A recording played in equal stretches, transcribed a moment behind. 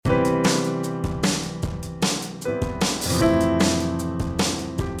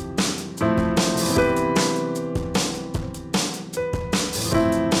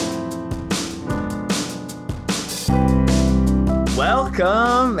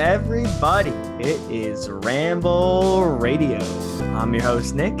Welcome, everybody. It is Ramble Radio. I'm your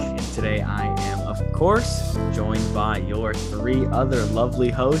host, Nick, and today I am, of course, joined by your three other lovely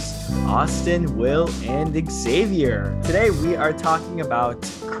hosts, Austin, Will, and Xavier. Today we are talking about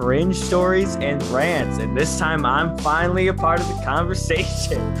cringe stories and rants, and this time I'm finally a part of the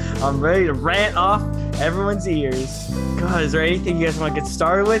conversation. I'm ready to rant off everyone's ears. God, is there anything you guys want to get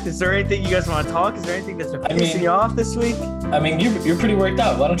started with? Is there anything you guys want to talk? Is there anything that's been pissing you off this week? I mean, you're pretty worked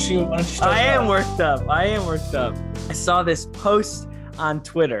up. Why don't you start? I am worked up. I saw this post on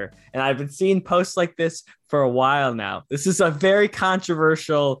Twitter, and I've been seeing posts like this for a while now. This is a very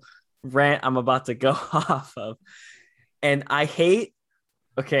controversial rant I'm about to go off of. And I hate,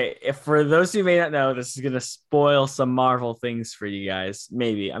 if for those who may not know, this is going to spoil some Marvel things for you guys.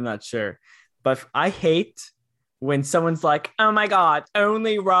 Maybe, I'm not sure. But I hate when someone's like, oh my God,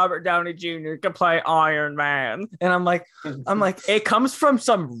 only Robert Downey Jr. can play Iron Man. And I'm like, it comes from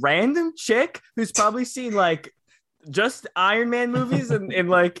some random chick who's probably seen like just Iron Man movies and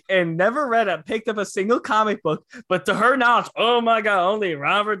never picked up a single comic book. But to her knowledge, oh my God, only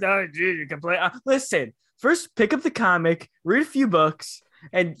Robert Downey Jr. can play. Listen, first pick up the comic, read a few books,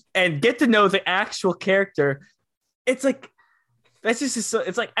 and get to know the actual character. It's like, that's just,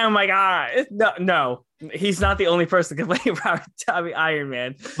 it's like, oh my God. No, he's not the only person who can play Robert Downey Iron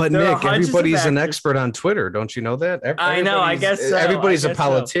Man. But Nick, everybody's an expert on Twitter. Don't you know that? I know, I guess so. Everybody's a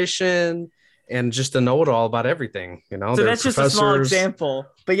politician and just a know-it-all about everything, you know? So that's just a small example.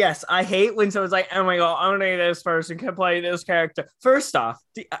 But yes, I hate when someone's like, oh my God, only this person can play this character. First off,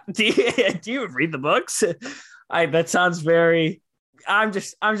 do you read the books? That sounds very... I'm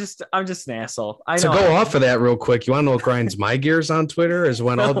just an asshole. I know. To go off of that real quick, you want to know what grinds my gears on Twitter is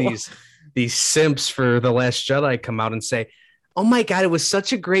when all these simps for The Last Jedi come out and say, oh my God, it was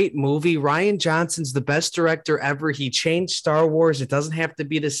such a great movie. Rian Johnson's the best director ever. He changed Star Wars. It doesn't have to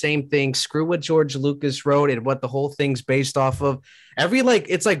be the same thing. Screw what George Lucas wrote and what the whole thing's based off of.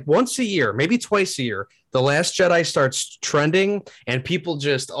 It's like once a year, maybe twice a year, The Last Jedi starts trending and people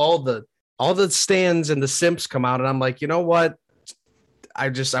just all the stands and the simps come out and I'm like, you know what? I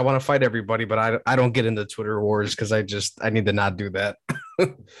want to fight everybody, but I don't get into Twitter wars because I need to not do that.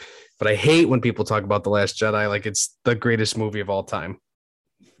 But I hate when people talk about The Last Jedi like it's the greatest movie of all time.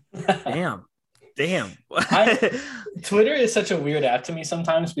 Damn. Twitter is such a weird app to me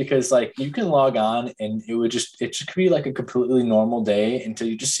sometimes because like you can log on and it just could be like a completely normal day until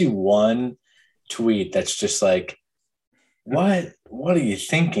you just see one tweet that's just like, what are you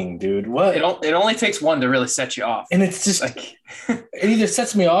thinking, dude? What? It only takes one to really set you off. And it's just like it either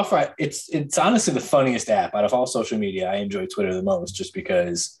sets me off or it's honestly the funniest app out of all social media. I enjoy Twitter the most just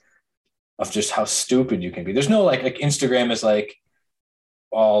because of just how stupid you can be. There's no like Instagram is like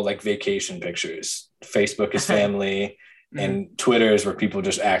all like vacation pictures. Facebook is family and Twitter is where people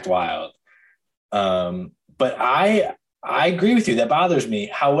just act wild. But I agree with you. That bothers me.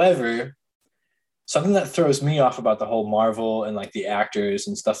 However, something that throws me off about the whole Marvel and like the actors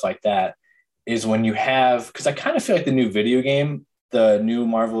and stuff like that is when you have, because I kind of feel like the new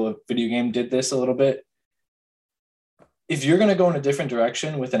Marvel video game did this a little bit. If you're going to go in a different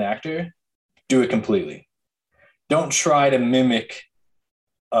direction with an actor, do it completely. Don't try to mimic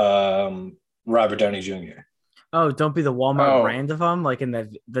Robert Downey Jr. Oh, don't be the Walmart brand of him, like in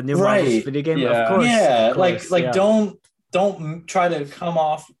the new Marvel video game. Yeah. Of course. Yeah, like don't try to come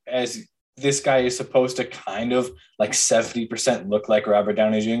off as this guy is supposed to kind of like 70% look like Robert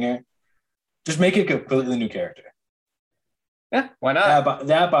Downey Jr. Just make it a completely new character. Yeah, why not?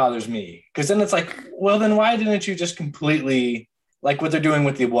 That bothers me. Because then it's like, well, then why didn't you just completely, like what they're doing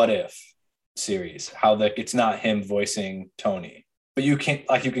with the What If series, how it's not him voicing Tony. But you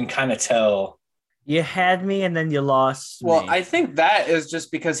can kind of tell. You had me and then you lost me. Well, me. I think that is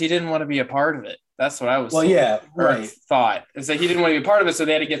just because he didn't want to be a part of it. That's what I was thought is that he didn't want to be a part of it, so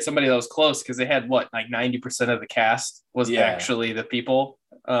they had to get somebody that was close because they had like 90% of the cast was actually the people,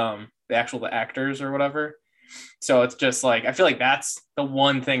 the actors or whatever. So it's just like I feel like that's the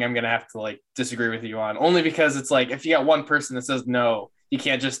one thing I'm gonna have to like disagree with you on, only because it's like if you got one person that says no, you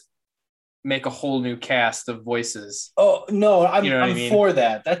can't just make a whole new cast of voices. Oh no, I'm I for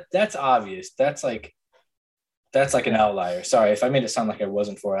that. That's obvious. That's like an outlier. Sorry if I made it sound like I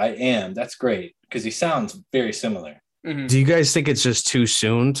wasn't for it. I am. That's great because he sounds very similar. Mm-hmm. Do you guys think it's just too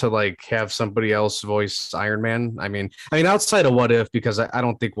soon to like have somebody else voice Iron Man? I mean, outside of What If, because I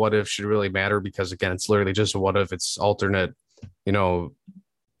don't think What If should really matter because again, it's literally just a What If. It's alternate,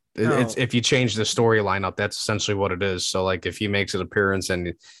 it's if you change the storyline up, that's essentially what it is. So like if he makes an appearance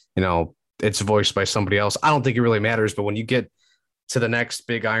and it's voiced by somebody else, I don't think it really matters. But when you get to the next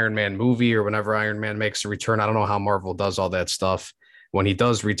big Iron Man movie or whenever Iron Man makes a return, I don't know how Marvel does all that stuff. when he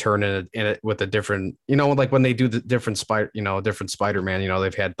does return in it with a different, like when they do the different Spider-Man,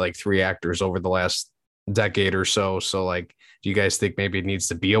 they've had like 3 actors over the last decade or so. So like, do you guys think maybe it needs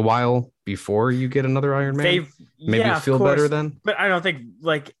to be a while before you get another Iron Man? Maybe feel better then. But I don't think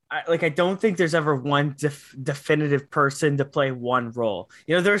I don't think there's ever one definitive person to play one role.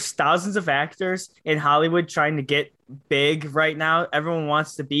 There's thousands of actors in Hollywood trying to get big right now. Everyone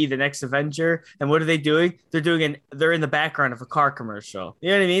wants to be the next Avenger, and what are they doing? They're in the background of a car commercial.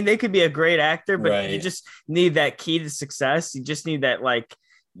 You know what I mean? They could be a great actor, but you just need that key to success. You just need that like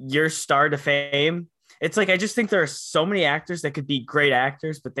your star to fame. It's like I just think there are so many actors that could be great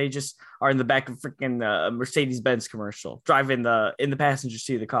actors, but they just are in the back of freaking Mercedes-Benz commercial, driving in the passenger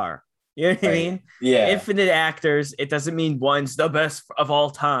seat of the car. You know what I mean? Yeah. Infinite actors. It doesn't mean one's the best of all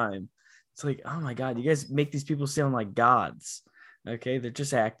time. It's like, oh my God, you guys make these people sound like gods. Okay, they're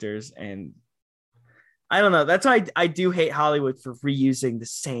just actors, and I don't know. That's why I do hate Hollywood for reusing the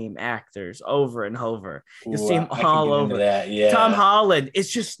same actors over and over. You see them all over. Yeah. Tom Holland is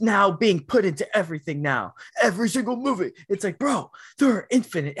just now being put into everything now. Every single movie. It's like, bro, there are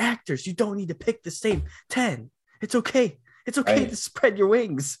infinite actors. You don't need to pick the same 10. It's okay. It's okay to spread your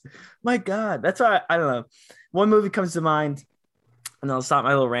wings. My God. That's why I don't know. One movie comes to mind, and I'll stop my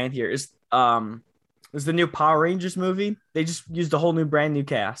little rant here, is the new Power Rangers movie. They just used a whole new brand new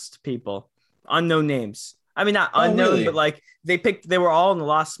cast, people. Unknown names. I mean, not unknown, really? But like they were all in a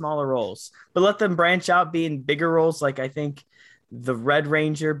lot smaller roles, but let them branch out, be in bigger roles. Like I think the Red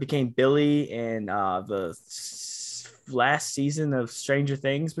Ranger became Billy in the last season of Stranger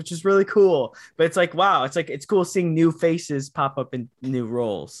Things, which is really cool. But it's like, wow, it's cool seeing new faces pop up in new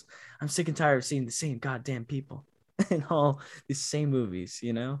roles. I'm sick and tired of seeing the same goddamn people in all these same movies,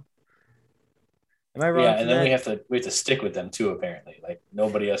 Am I wrong? Yeah, and then we have to stick with them too, apparently. Like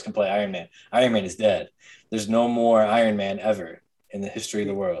nobody else can play Iron Man. Iron Man is dead. There's no more Iron Man ever in the history of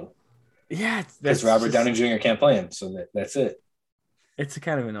the world. Yeah, because Robert Downey Jr. can't play him, so that's it. It's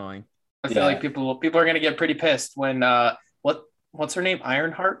kind of annoying. I feel like people are gonna get pretty pissed when what's her name?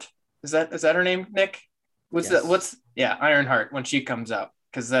 Ironheart? Is that her name, Nick? Ironheart when she comes out,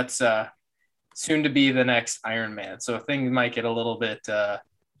 because that's soon to be the next Iron Man. So things might get a little bit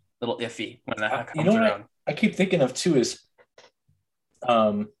little iffy when that comes around. I keep thinking of too is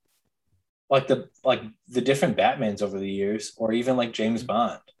like the different Batmans over the years, or even like James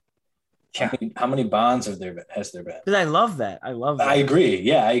Bond. Yeah. How many Bonds has there been? Because I love that. I agree.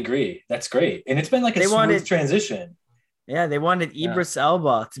 Yeah, I agree. That's great. And it's been like a smooth transition. Yeah, they wanted Idris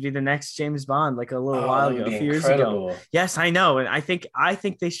Elba to be the next James Bond like a little while ago, a few years ago. Yes, I know. And I think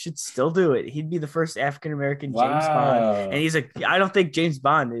they should still do it. He'd be the first African-American James Bond. And I don't think James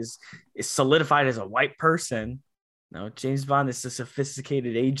Bond is solidified as a white person. No, James Bond is a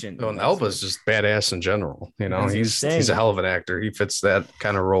sophisticated agent. Well, and Elba's just badass in general. He's a hell of an actor. He fits that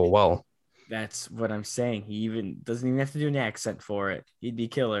kind of role well. That's what I'm saying. He doesn't even have to do an accent for it. He'd be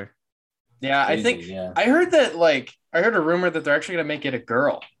killer. Yeah, I think I heard a rumor that they're actually going to make it a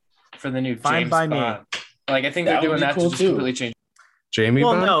girl for the new James Bond. Like, I think they're doing that to just completely change. Jamie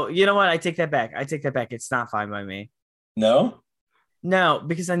Bond? No, you know what? I take that back. It's not Fine by Me. No,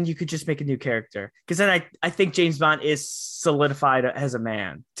 because then you could just make a new character. Because then I think James Bond is solidified as a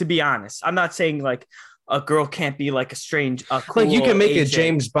man, to be honest. I'm not saying like a girl can't be like cool like you can make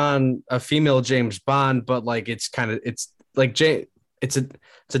agent. a female James Bond, but like it's like it's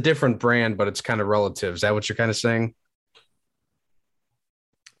a different brand, but it's kind of relative. Is that what you're kind of saying?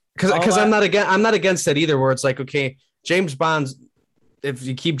 Because I'm not against that either. Where it's like, okay, James Bond's, if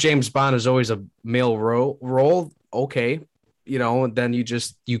you keep James Bond as always a male role, okay, then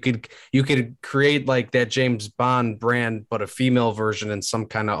you could create like that James Bond brand, but a female version in some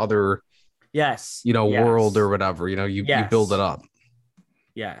kind of other world or whatever. You build it up.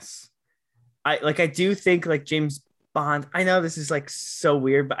 Yes, I do think like James Bond, I know this is like so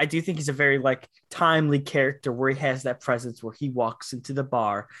weird, but I do think he's a very like timely character where he has that presence where he walks into the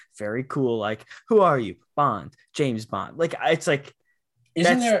bar, very cool. Like, who are you? Bond, James Bond. Like, it's like,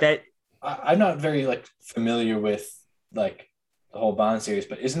 I'm not very like familiar with like the whole Bond series,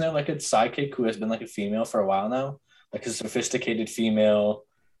 but isn't there like a sidekick who has been like a female for a while now? Like a sophisticated female,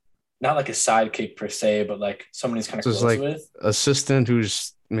 not like a sidekick per se, but like someone he's kind of close with. Assistant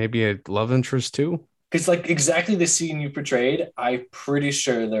who's maybe a love interest too? Because like exactly the scene you portrayed, I'm pretty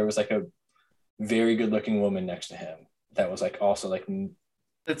sure there was like a very good looking woman next to him that was like also like.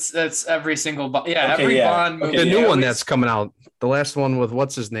 That's every single Bond movie. The new one that's coming out, the last one with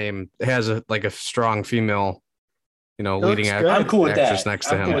what's his name, has a strong female, leading actor. I'm cool with that. Next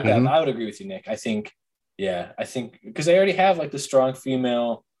to him. Cool with that. I would agree with you, Nick. I think because they already have like the strong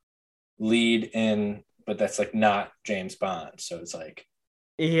female lead in but that's like not James Bond. So it's like,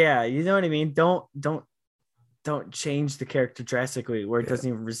 yeah, you know what I mean? Don't change the character drastically where it doesn't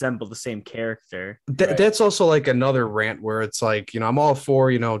even resemble the same character. That's also like another rant where it's like, I'm all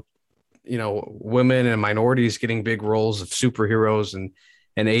for, women and minorities getting big roles of superheroes and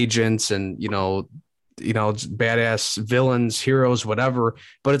agents and, badass villains, heroes, whatever.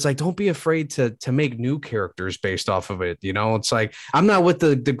 But it's like, don't be afraid to make new characters based off of it. It's like, I'm not with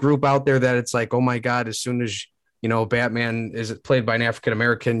the group out there that it's like, oh my God, as soon as Batman is played by an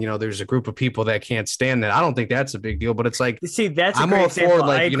African-American, there's a group of people that can't stand that. I don't think that's a big deal, but it's like, see, that's I'm all for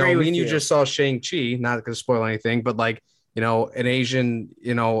like, me and you just saw Shang-Chi, not going to spoil anything, but like, an Asian,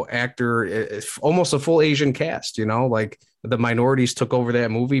 actor, almost a full Asian cast, like the minorities took over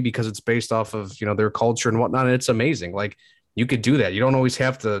that movie because it's based off of, their culture and whatnot. And it's amazing. Like you could do that. You don't always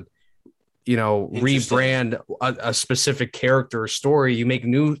have to, rebrand a specific character or story. You make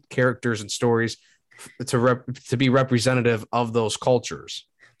new characters and stories to be representative of those cultures.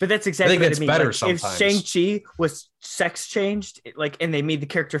 But that's exactly what I mean. Better like, sometimes. If Shang-Chi was sex changed, and they made the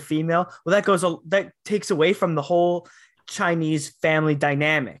character female, well, that takes away from the whole Chinese family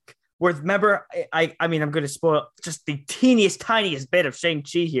dynamic. Where remember, I mean, I'm going to spoil just the tiniest bit of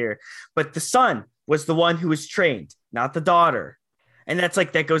Shang-Chi here, but the son was the one who was trained, not the daughter. And that's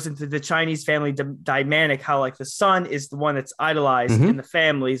like, that goes into the Chinese family dynamic, how like the son is the one that's idolized in the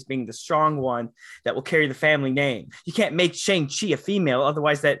family as being the strong one that will carry the family name. You can't make Shang-Chi a female.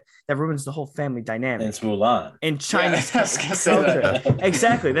 Otherwise that ruins the whole family dynamic. And it's Mulan. In Chinese culture.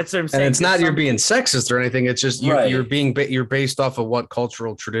 Exactly. That's what I'm saying. And it's not you're being sexist or anything. It's just you're based off of what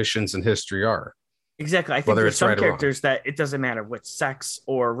cultural traditions and history are. Exactly. I think there's some characters that it doesn't matter what sex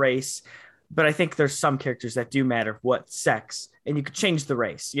or race, but I think there's some characters that do matter what sex, and you could change the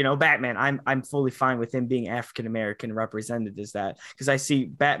race. Batman, I'm fully fine with him being African-American represented as that, because I see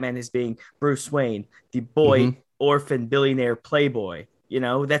Batman as being Bruce Wayne, the boy, orphan, billionaire, playboy.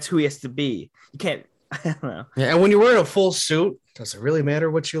 That's who he has to be. You can't, I don't know. Yeah, and when you're wearing a full suit, does it really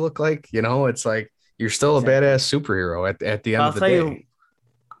matter what you look like? It's like you're still a badass superhero at the end of the day.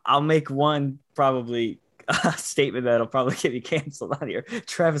 I'll make one probably a statement that'll probably get you canceled on here.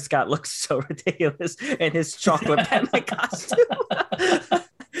 Travis Scott looks so ridiculous in his chocolate Batman costume.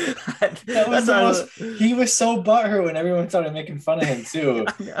 He was so butthurt when everyone started making fun of him too.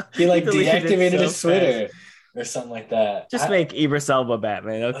 He like deactivated his Twitter or something like that. Just make Idris Elba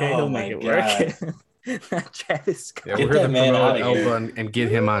Batman, okay? He'll make it work. Not Travis Scott. Yeah, we're here to promote Elba and get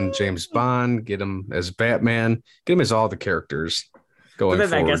him on James Bond, get him as Batman, get him as all the characters. Going but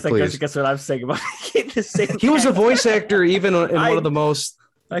then forward, I guess that goes against what I'm saying about the same. He was a voice actor even in one of the most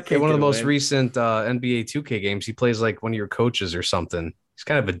recent NBA 2K games. He plays like one of your coaches or something. He's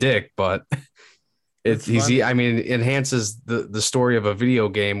kind of a dick, but enhances the story of a video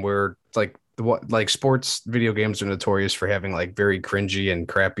game where like sports video games are notorious for having like very cringy and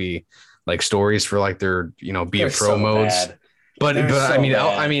crappy like stories for like their be a pro modes. But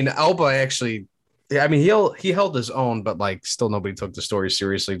Elba actually. Yeah, I mean, he held his own, but like still nobody took the story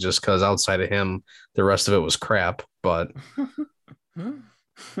seriously just because outside of him, the rest of it was crap. But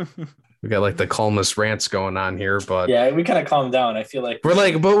we got like the calmest rants going on here. But yeah, we kind of calmed down. I feel like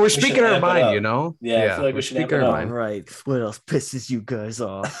we're speaking our mind, Yeah, I feel like we should speak our mind. Right. What else pisses you guys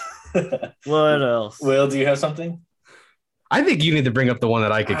off? What else? Will, do you have something? I think you need to bring up the one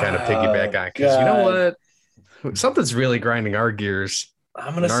that I could kind of piggyback on because you know what? Something's really grinding our gears.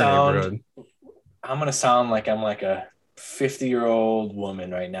 I'm gonna sound like I'm like a 50-year-old woman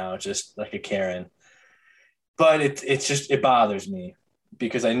right now, just like a Karen. But it bothers me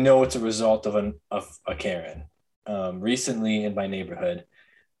because I know it's a result of a Karen. Recently in my neighborhood,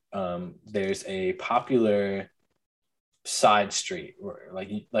 there's a popular side street where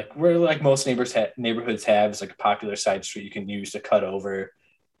most neighborhoods have. It's like a popular side street you can use to cut over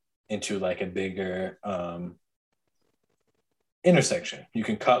into like a bigger intersection. You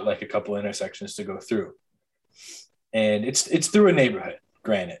can cut like a couple intersections to go through, and it's through a neighborhood,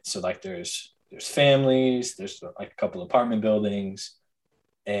 granted. So like there's families, there's like a couple apartment buildings.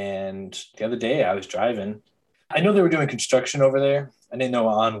 And the other day I was driving, I know they were doing construction over there, I didn't know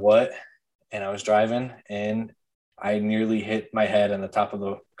on what, and I was driving and I nearly hit my head on the top of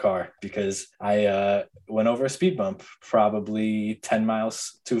the car because I went over a speed bump, probably 10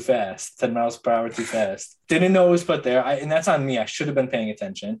 miles per hour too fast. Didn't know it was put there. And that's on me. I should have been paying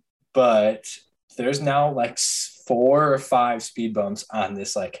attention. But there's now like 4 or 5 speed bumps on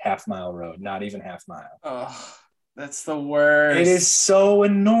this like half-mile road, not even half mile. Oh, that's the worst. It is so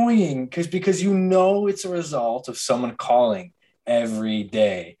annoying because it's a result of someone calling every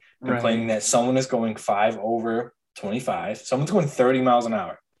day, complaining that someone is going 5 over 25. Someone's going 30 miles an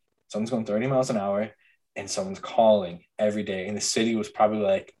hour. and someone's calling every day. And the city was probably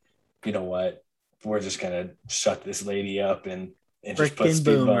like, you know what? We're just going to shut this lady up and just put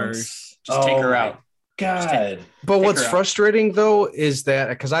speed bumps. Just take her out. God. But what's frustrating though is that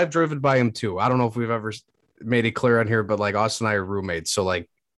because I've driven by him too. I don't know if we've ever made it clear on here, but like Austin and I are roommates. So like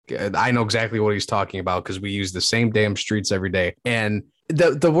I know exactly what he's talking about because we use the same damn streets every day. And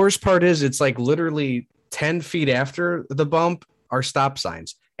the worst part is it's like literally 10 feet after the bump are stop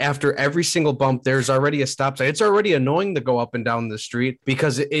signs. After every single bump, there's already a stop sign. It's already annoying to go up and down the street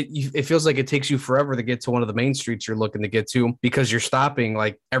because it feels like it takes you forever to get to one of the main streets you're looking to get to because you're stopping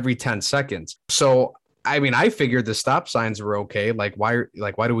like every 10 seconds. So, I mean, I figured the stop signs were okay. Like, why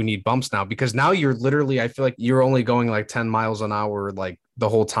do we need bumps now? Because now you're literally, I feel like you're only going like 10 miles an hour, like the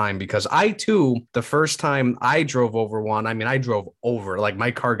whole time. Because I too, the first time I drove over one, I mean, I drove over, like my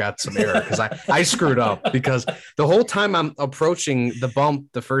car got some air because I screwed up because the whole time I'm approaching the bump,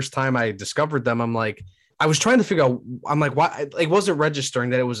 the first time I discovered them, I'm like, I was trying to figure out, I'm like, why it wasn't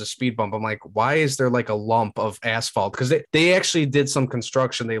registering that it was a speed bump. I'm like, why is there like a lump of asphalt? Because they actually did some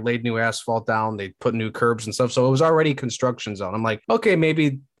construction. They laid new asphalt down. They put new curbs and stuff. So it was already construction zone. I'm like, okay,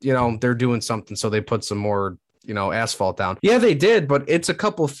 maybe, they're doing something. So they put some more, asphalt down. Yeah, they did. But it's a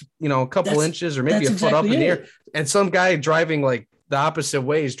couple inches or maybe a foot up in the air. And some guy driving like the opposite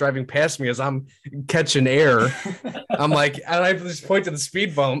way is driving past me as I'm catching air. I'm like, and I just point to the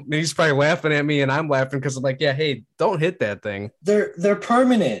speed bump and he's probably laughing at me and I'm laughing because I'm like, yeah, hey, don't hit that thing. They're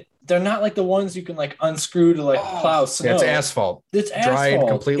permanent. They're not like the ones you can like unscrew to like plow snow. Yeah, it's asphalt. It's dried, asphalt.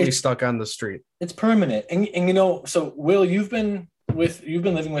 Completely stuck on the street. It's permanent. And so Will, you've been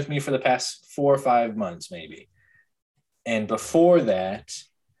living with me for the past 4 or 5 months, maybe. And before that,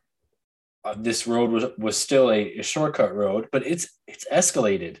 this road was still a shortcut road, but it's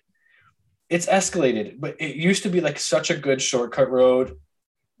escalated. It's escalated, but it used to be like such a good shortcut road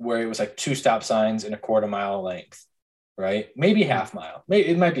where it was like 2 stop signs in a quarter mile length, right? Maybe half mile. Maybe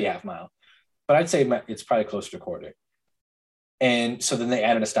it might be half mile, but I'd say it's probably closer to quarter. And so then they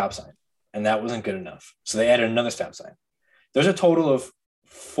added a stop sign, and that wasn't good enough. So they added another stop sign. There's a total of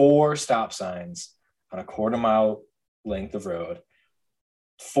 4 stop signs on a quarter mile length of road,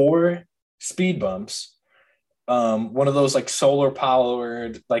 4 speed bumps, one of those like solar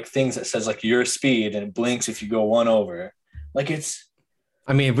powered like things that says like your speed and it blinks if you go 1 over. Like it's,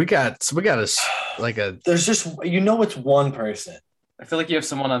 I mean, we got there's just, it's one person. I feel like you have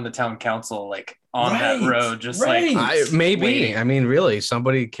someone on the town council like on that road, just maybe waiting. I mean, really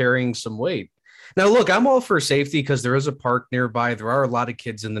somebody carrying some weight. Now, look, I'm all for safety because there is a park nearby. There are a lot of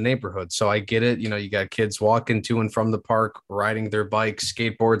kids in the neighborhood. So I get it. You got kids walking to and from the park, riding their bikes,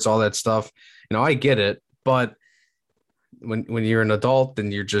 skateboards, all that stuff. I get it. But when you're an adult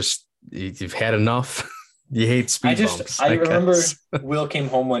and you've had enough, you hate speed bumps. I remember Will came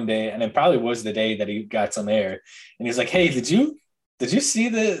home one day, and it probably was the day that he got some air. And he was like, hey, did you see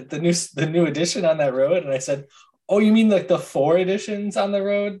the new addition on that road? And I said, oh, you mean like the 4 additions on the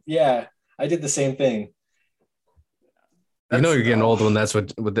road? Yeah. I did the same thing. You're getting old when that's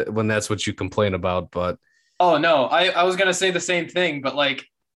what you complain about, but oh no, I was gonna say the same thing, but like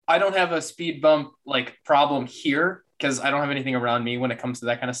I don't have a speed bump like problem here because I don't have anything around me when it comes to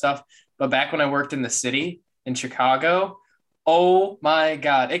that kind of stuff. But back when I worked in the city in Chicago, oh my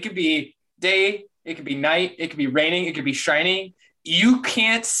God, it could be day, it could be night, it could be raining, it could be shining. You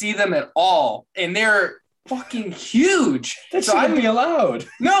can't see them at all, and they're fucking huge. That shouldn't be allowed.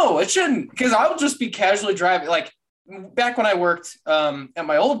 No, it shouldn't, because I'll just be casually driving. Like back when I worked at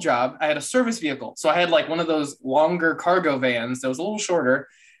my old job, I had a service vehicle. So I had like one of those longer cargo vans that was a little shorter.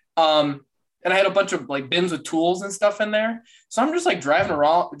 And I had a bunch of like bins with tools and stuff in there. So I'm just like driving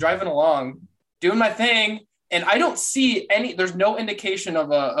along, doing my thing. And I don't see there's no indication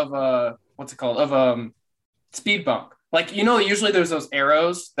of a what's it called? Of a speed bump. Like, usually there's those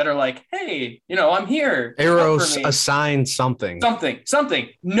arrows that are like, hey, I'm here. Arrows assign something. Something.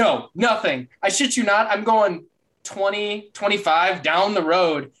 No, nothing. I shit you not. I'm going 20, 25 down the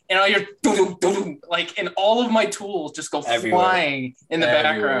road, and I hear like, and all of my tools just go flying in the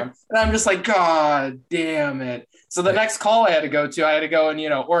background. And I'm just like, God damn it. So the next call I had to go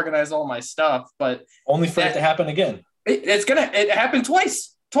and, organize all my stuff. But only for it to happen again. It happened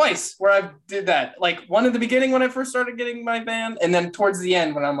twice where I did that. Like one in the beginning when I first started getting my van, and then towards the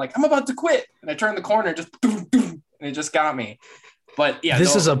end when I'm like, I'm about to quit, and I turned the corner and it just got me. But yeah,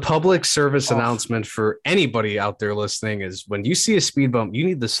 this is a public service announcement for anybody out there listening: is when you see a speed bump, you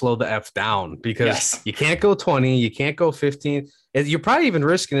need to slow the F down because you can't go 20, you can't go 15. You're probably even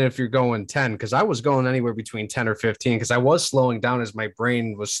risking it if you're going 10, because I was going anywhere between 10 or 15 because I was slowing down as my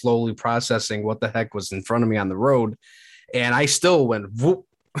brain was slowly processing what the heck was in front of me on the road, and I still went whoop.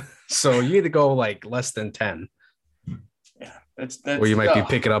 So you need to go like less than 10. Yeah, or you might be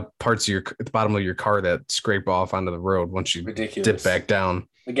picking up parts of the bottom of your car that scrape off onto the road once you dip back down.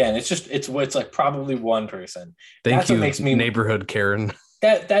 Again, it's like probably one person. That's what makes me neighborhood Karen.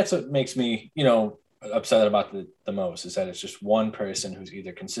 That's what makes me, upset about the most, is that it's just one person who's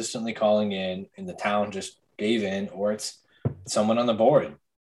either consistently calling in the town just gave in, or it's someone on the board,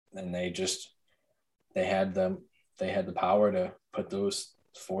 and they had the power to put those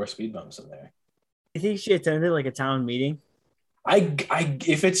 4 speed bumps in there. You think she attended like a town meeting?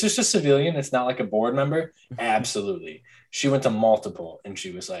 If it's just a civilian, it's not like a board member. Absolutely, she went to multiple, and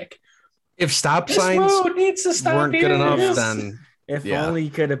she was like, "If stop signs weren't good enough, then if only you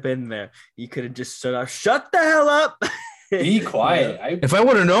could have been there. You could have just stood up. Shut the hell up. Be quiet." If I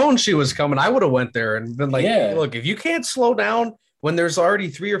would have known she was coming, I would have went there and been like, "Look, if you can't slow down when there's already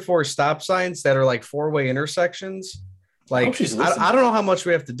 3 or 4 stop signs that are like 4-way intersections, like I don't know how much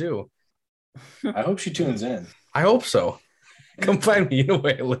we have to do." I hope she tunes in. I hope so. Come find me. You know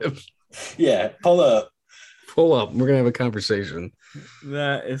where I live. Yeah, pull up. We're gonna have a conversation.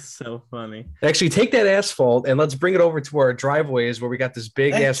 That is so funny. Actually, take that asphalt and let's bring it over to our driveways where we got this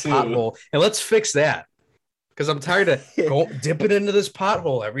big ass pothole, and let's fix that. Because I'm tired of dipping into this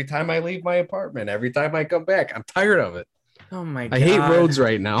pothole every time I leave my apartment. Every time I come back, I'm tired of it. Oh my God! I hate roads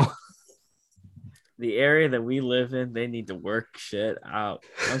right now. The area that we live in, they need to work shit out.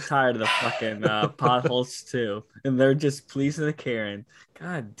 I'm tired of the fucking potholes too, and they're just pleasing the Karen.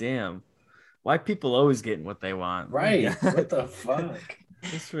 God damn. Why people always getting what they want? Right. What the fuck?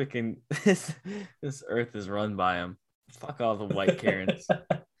 This earth is run by them. Fuck all the white Karens. All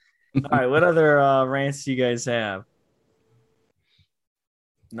right, what other rants do you guys have?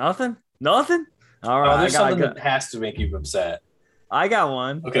 Nothing? All right. There's something that has to make you upset. I got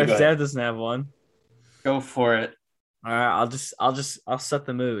one. Okay, if Dad doesn't have one. Go for it. All right, I'll set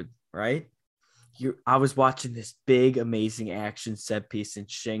the mood, right? I was watching this big, amazing action set piece in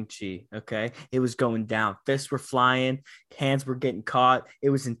Shang-Chi, okay? It was going down. Fists were flying. Hands were getting caught. It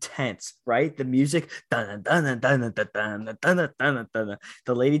was intense, right? The music. The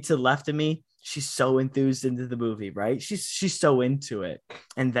lady to the left of me, she's so enthused into the movie, right? She's so into it.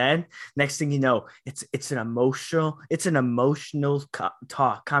 And then next thing you know, it's an emotional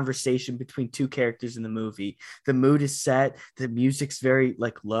conversation between 2 characters in the movie. The mood is set, the music's very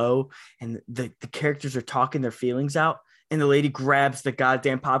like low, and the characters are talking their feelings out. And the lady grabs the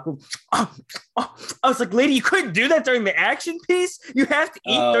goddamn popcorn. I was like, lady, you couldn't do that during the action piece. You have to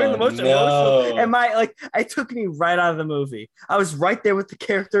eat during the most emotional. And it took me right out of the movie. I was right there with the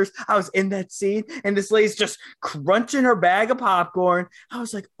characters. I was in that scene, and this lady's just crunching her bag of popcorn. I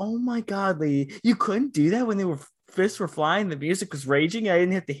was like, oh my God, lady, you couldn't do that when fists were flying, the music was raging. I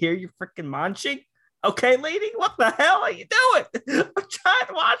didn't have to hear you freaking munching. Okay, lady, what the hell are you doing? I'm trying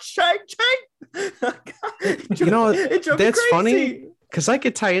to watch Shang-Chi. You know, that's funny because I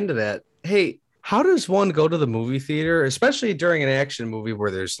could tie into that. Hey, how does one go to the movie theater, especially during an action movie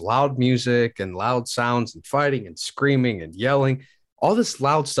where there's loud music and loud sounds and fighting and screaming and yelling, all this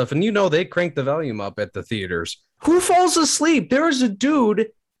loud stuff, and they crank the volume up at the theaters. Who falls asleep? There was a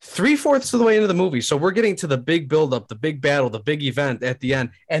dude 3/4 of the way into the movie. So we're getting to the big buildup, the big battle, the big event at the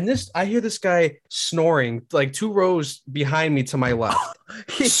end. And I hear this guy snoring like 2 rows behind me to my left.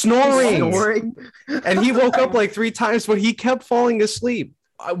 Snoring. And he woke up like 3 times, but he kept falling asleep.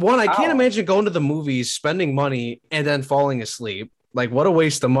 I can't imagine going to the movies, spending money, and then falling asleep. Like, what a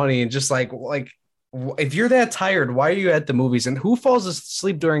waste of money. And just like if you're that tired, why are you at the movies? And who falls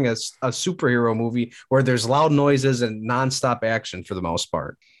asleep during a superhero movie where there's loud noises and nonstop action for the most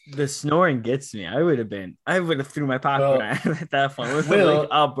part? The snoring gets me. I would have threw my popcorn at that point. Like,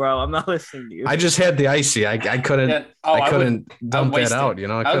 oh, bro, I'm not listening to you. I just had the icy. I couldn't. I couldn't dump that out.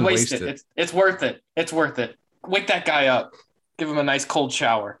 I couldn't waste it. It's worth it. It's worth it. Wake that guy up. Give him a nice cold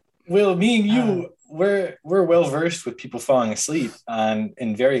shower. Will, me and you, we're well versed with people falling asleep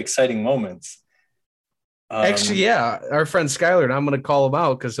in very exciting moments. Actually, yeah, our friend Skyler, and I'm going to call him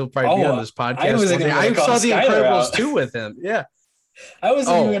out because he'll probably be on this podcast. I saw The Incredibles 2 with him. Yeah. I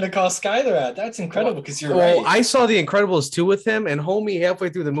wasn't even going to call Skyler out. That's incredible because you're right. I saw The Incredibles 2 with him, and homie halfway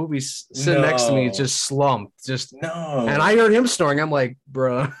through the movie sitting next to me just slumped. And I heard him snoring. I'm like,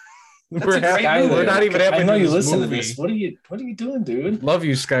 bro, we're not even happy. I know you listen to this. What are you doing, dude? Love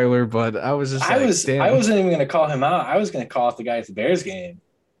you, Skyler, but I was just I wasn't even going to call him out. I was going to call out the guy at the Bears game.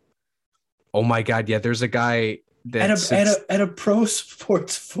 Oh my God! Yeah, there's a guy at a pro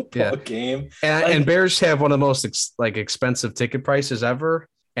sports football game, and Bears have one of the most expensive ticket prices ever.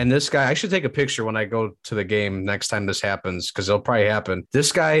 And this guy, I should take a picture when I go to the game next time this happens because it'll probably happen.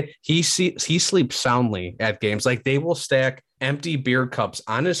 This guy, he sleeps soundly at games. Like they will stack empty beer cups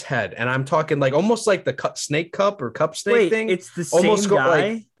on his head, and I'm talking like almost like the snake cup or cup snake thing. It's the same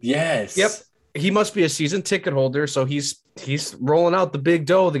guy. Yes. Yep. He must be a season ticket holder, so he's rolling out the big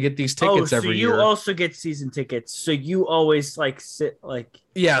dough to get these tickets every year. So you also get season tickets. So you always sit like.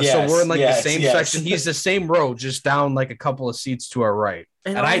 Yeah. So we're in the same section. He's the same row, just down like a couple of seats to our right.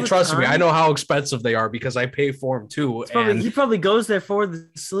 And I trust me, I know how expensive they are because I pay for them too. He probably goes there for the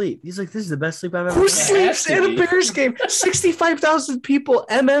sleep. He's like, this is the best sleep I've ever had. Who sleeps at a Bears game? 65,000 people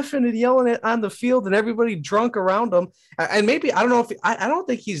MFing and yelling it on the field and everybody drunk around him. And maybe, I don't know if, I don't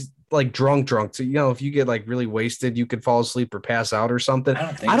think he's like drunk. So, if you get like really wasted, you could fall asleep or pass out or something.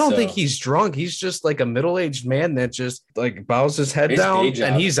 I don't think he's drunk. He's just like a middle-aged man that just like bows his head down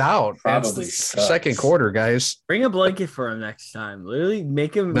and he's out. Probably second quarter, guys. Bring a blanket for him next time. Literally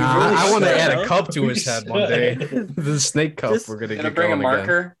make him. I want to add a cup to his head one day. The snake cup. We're gonna bring a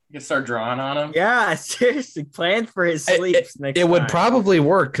marker. Again. You can start drawing on him. Yeah, seriously, plan for his sleeps next time. It would probably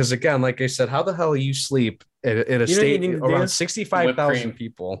work because again, like I said, how the hell you sleep in a state around 65,000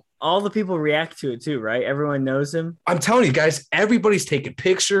 people? All the people react to it too, right? Everyone knows him. I'm telling you guys, everybody's taking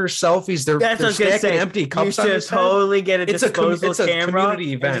pictures, selfies. They're stacking empty cups on his head. Totally get a disposable camera.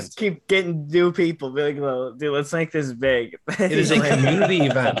 Community event. Just keep getting new people. Be like, well, dude, let's make this big. It is a community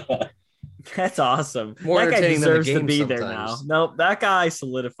event. That's awesome. More that guy deserves to be there now. Nope, that guy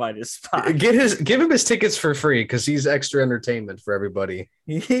solidified his spot. Give him his tickets for free because he's extra entertainment for everybody.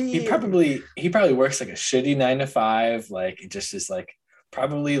 He probably works like a shitty 9 to 5. Like it just is like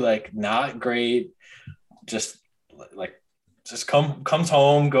probably like not great. Just comes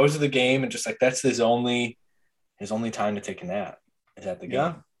home, goes to the game, and just like that's his only time to take a nap is at the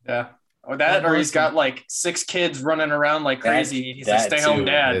game. Yeah. Or that, or he's got like 6 kids running around like crazy. He's a stay-home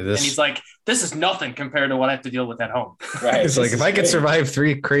dad, and he's like, "This is nothing compared to what I have to deal with at home." Right? It's like if I could survive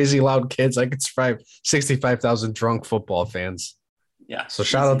 3 crazy loud kids, I could survive 65,000 drunk football fans. Yeah. So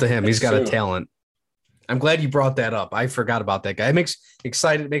shout out to him. He's got a talent. I'm glad you brought that up. I forgot about that guy. It makes me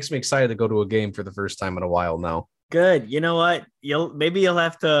excited to go to a game for the first time in a while now. Good. You know what? You'll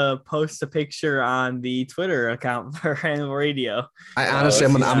have to post a picture on the Twitter account for Random Radio. I honestly,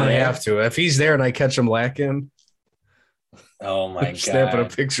 I'm gonna have to. If he's there and I catch him lacking, oh my god, snapping a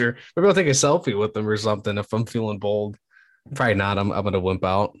picture. Maybe I'll take a selfie with him or something if I'm feeling bold. Probably not. I'm gonna wimp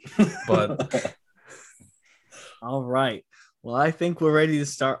out. But all right. Well, I think we're ready to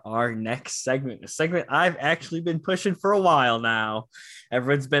start our next segment. A segment I've actually been pushing for a while now.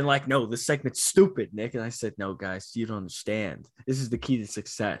 Everyone's been like, no, this segment's stupid, Nick. And I said, no, guys, you don't understand. This is the key to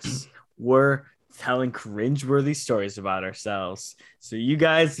success. We're telling cringeworthy stories about ourselves. So you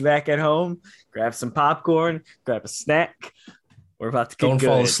guys back at home, grab some popcorn, grab a snack. We're about to get Don't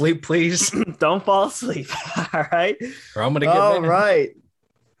fall asleep, please. Don't fall asleep. All right. Or I'm going to get all right.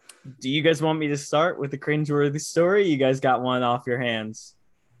 Do you guys want me to start with the cringeworthy story? You guys got one off your hands.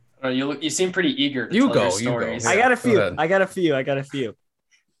 You seem pretty eager to tell your stories. I got a few. I got a few.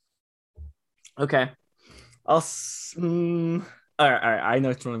 Okay. All right. I know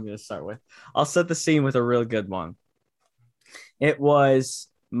which one I'm going to start with. I'll set the scene with a real good one. It was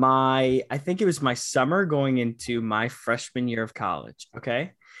I think it was my summer going into my freshman year of college.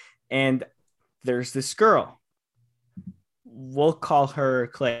 Okay. And there's this girl. We'll call her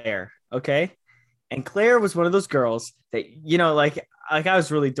Claire. Okay. And Claire was one of those girls that, like I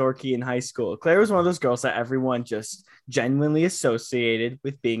was really dorky in high school. Claire was one of those girls that everyone just genuinely associated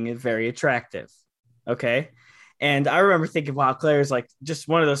with being very attractive. Okay. And I remember thinking, wow, Claire's like just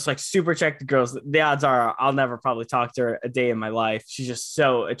one of those like super attractive girls. The odds are I'll never probably talk to her a day in my life. She's just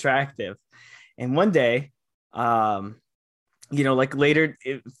so attractive. And one day, like later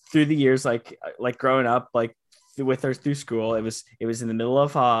through the years, like growing up, like with her through school, it was in the middle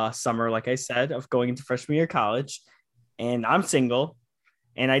of summer, like I said, of going into freshman year of college. And I'm single.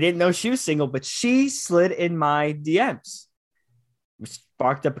 And I didn't know she was single, but she slid in my DMs. We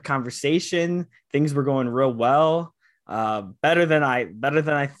sparked up a conversation. Things were going real well, better than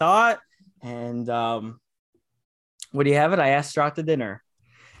I thought. And what do you have it? I asked her out to dinner.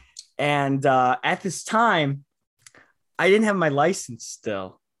 And at this time, I didn't have my license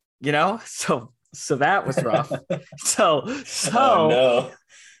still, so that was rough. so oh, no.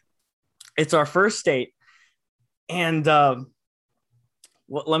 It's our first date. And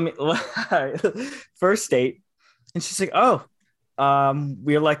first date. And she's like, oh,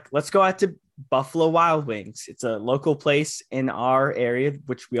 we're like, let's go out to Buffalo Wild Wings. It's a local place in our area,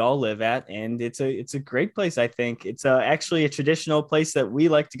 which we all live at. And it's a great place. I think it's actually a traditional place that we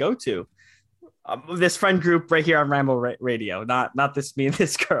like to go to. This friend group right here on Ramble Radio, not this, me and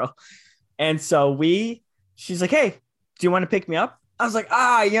this girl. And so she's like, hey, do you want to pick me up? I was like,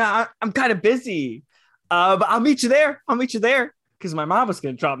 yeah, I'm kind of busy. But I'll meet you there. Because my mom was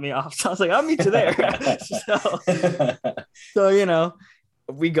going to drop me off. So I was like, I'll meet you there. so,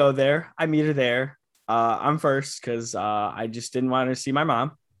 we go there. I meet her there. I'm first because I just didn't want to see my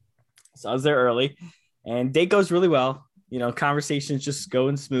mom. So I was there early. And date goes really well. Conversations just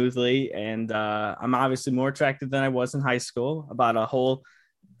going smoothly. And I'm obviously more attractive than I was in high school, about a whole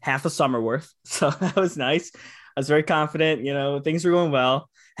half a summer worth. So that was nice. I was very confident, things were going well.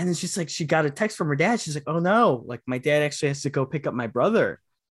 And then she's like, she got a text from her dad. She's like, oh no, like my dad actually has to go pick up my brother.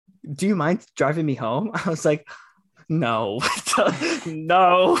 Do you mind driving me home? I was like, no,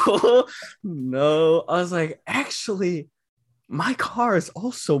 no. I was like, actually, my car is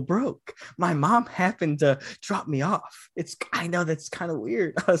also broke. My mom happened to drop me off. I know that's kind of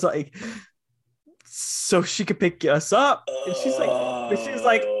weird. I was like, so she could pick us up. And she's like,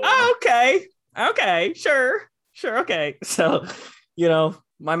 oh, okay, sure, okay. So,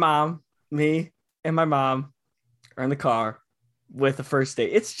 my mom, me, and my mom are in the car with a first date.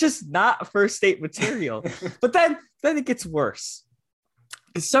 It's just not first date material. But then it gets worse.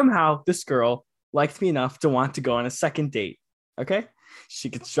 Because somehow this girl liked me enough to want to go on a second date. Okay. She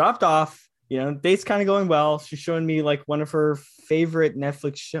gets dropped off. Date's kind of going well. She's showing me like one of her favorite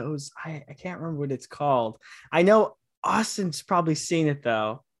Netflix shows. I can't remember what it's called. I know Austin's probably seen it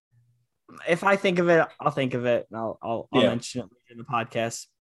though. If I think of it, I'll think of it. And I'll mention it in the podcast.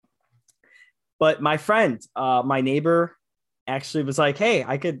 But my friend, my neighbor, actually was like, hey,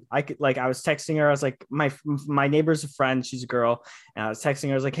 I could like, I was texting her. I was like, my neighbor's a friend. She's a girl. And I was texting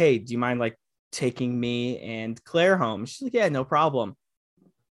her. I was like, hey, do you mind like taking me and Claire home? She's like, yeah, no problem.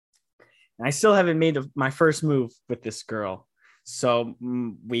 And I still haven't made my first move with this girl. So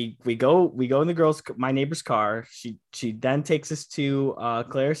we go in my neighbor's car. She then takes us to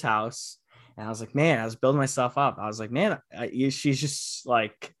Claire's house. And I was like, man, I was building myself up. I was like, man, she's just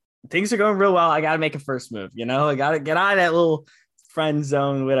like, things are going real well. I got to make a first move. I got to get out of that little friend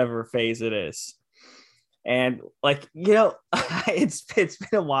zone, whatever phase it is. And like, it's been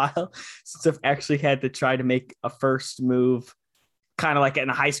a while since I've actually had to try to make a first move, kind of like in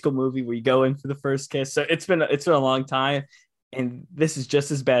a high school movie where you go in for the first kiss. So it's been a long time. And this is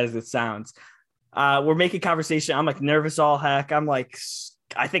just as bad as it sounds. We're making conversation. I'm like nervous all heck. I'm like,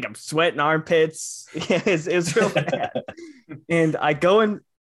 I think I'm sweating armpits. It was real bad. And I go in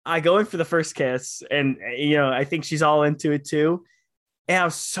for the first kiss, and I think she's all into it too. And I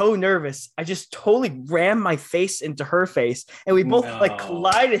was so nervous. I just totally rammed my face into her face, and we both like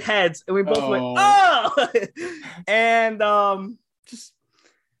collided heads, and we both went, oh, and just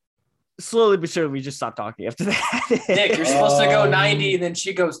slowly but surely we just stopped talking after that. Nick, you're supposed to go 90, and then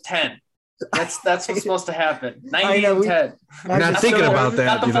she goes 10. That's what's supposed to happen. 90 and 10. You're not thinking about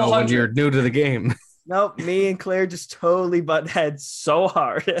that, when you're new to the game. Nope, me and Claire just totally butt heads so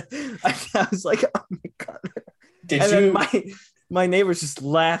hard. I was like, oh my god. Then my neighbor's just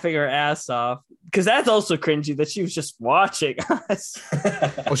laughing her ass off, because that's also cringy that she was just watching us.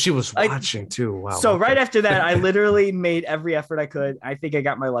 Oh, she was watching too. Wow. So right after that, I literally made every effort I could. I think I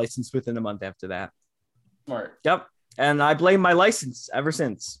got my license within a month after that. Smart. Yep. And I blame my license ever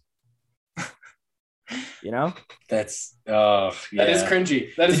since. That's that is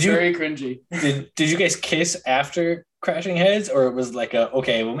cringy. That is very cringy. Did you guys kiss after crashing heads, or it was like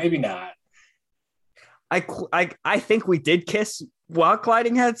okay, well maybe not? I think we did kiss while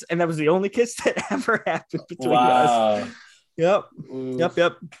colliding heads, and that was the only kiss that ever happened between us. Yep. Oof.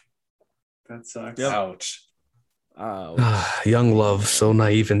 Yep. That sucks. Yep. Ouch. Young love, so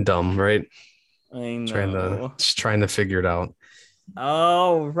naive and dumb, right? I know. Trying to figure it out.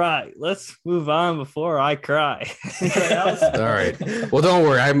 All right, let's move on before I cry. All right. Well, don't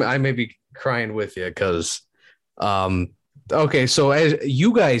worry. I may be crying with you because, okay. So as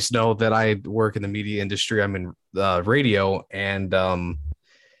you guys know that I work in the media industry, I'm in radio. And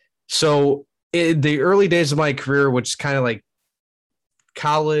so in the early days of my career, which is kind of like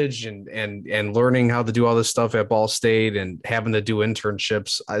college and learning how to do all this stuff at Ball State and having to do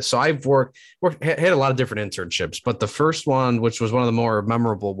internships. So I've had a lot of different internships, but the first one, which was one of the more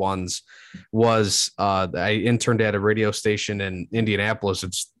memorable ones, was I interned at a radio station in Indianapolis.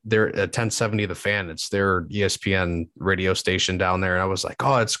 It's their 1070 The Fan. It's their ESPN radio station down there. And I was like,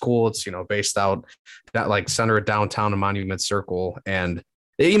 oh, it's cool. It's, based out that like center of downtown in Monument Circle. And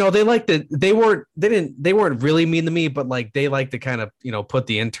they weren't really mean to me, but like they like to kind of put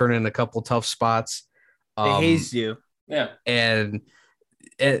the intern in a couple tough spots. They haze you. Yeah. And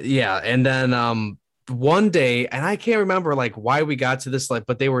then one day, and I can't remember like why we got to this, like,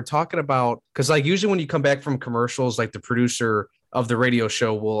 but they were talking about, because like usually when you come back from commercials, like the producer of the radio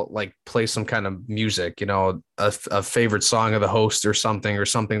show will like play some kind of music, you know, a favorite song of the host or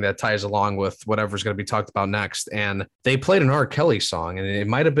something that ties along with whatever's going to be talked about next. And they played an R. Kelly song, and it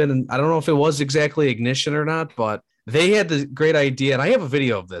might have been, I don't know if it was exactly Ignition or not, but they had the great idea. And I have a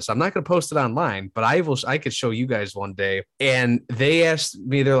video of this. I'm not going to post it online, but I could show you guys one day. And they asked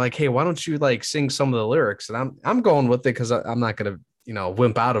me, they're like, hey, why don't you like sing some of the lyrics? And I'm going with it because I'm not going to, you know,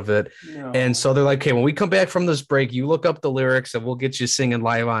 wimp out of it. No. And so they're like, okay, when we come back from this break, you look up the lyrics and we'll get you singing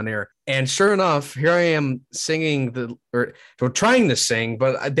live on air. And sure enough, here I am singing or trying to sing,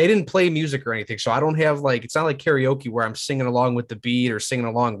 but they didn't play music or anything. So I don't have like, it's not like karaoke where I'm singing along with the beat or singing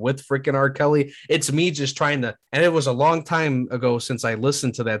along with freaking R. Kelly. It's me just trying to, and it was a long time ago since I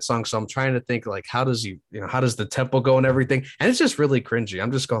listened to that song. So I'm trying to think like, how does the tempo go and everything? And it's just really cringy.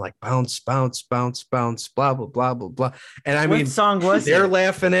 I'm just going like bounce, bounce, bounce, bounce, blah, blah, blah, blah, blah. And I mean, what song was they're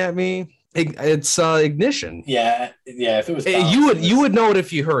laughing at me. It's Ignition. Yeah. If it was, you would know it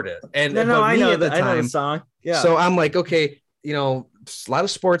if you heard it. And no, I know that. I know the song. Yeah. So I'm like, okay, you know, a lot of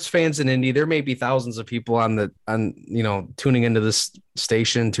sports fans in Indy. There may be thousands of people on you know, tuning into this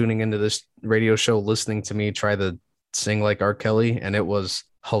station, tuning into this radio show, listening to me try to sing like R. Kelly, and it was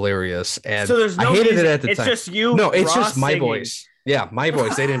hilarious. And so there's no I hated music. it at the time. It's just you. No, it's just my singing. voice. Yeah, my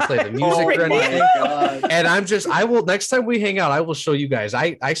voice. They didn't play the music or anything. And I will, next time we hang out, I will show you guys.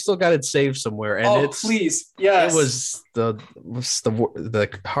 I still got it saved somewhere. And please. Yes. It was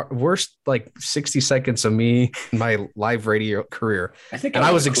the worst like 60 seconds of me in my live radio career.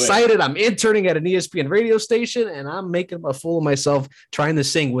 I was excited. I'm interning at an ESPN radio station and I'm making a fool of myself trying to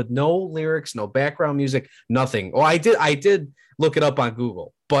sing with no lyrics, no background music, nothing. Oh, I did look it up on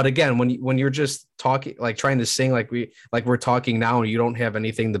Google. But again, when you're just talking, like trying to sing like we're talking now, and you don't have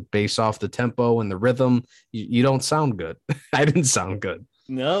anything to base off the tempo and the rhythm, you don't sound good. I didn't sound good.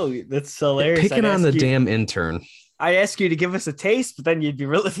 No, that's hilarious. Picking on the damn intern. I ask you to give us a taste, but then you'd be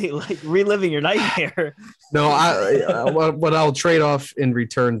reliving your nightmare. No, what I'll trade off in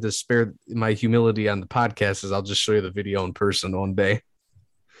return to spare my humility on the podcast is I'll just show you the video in person one day.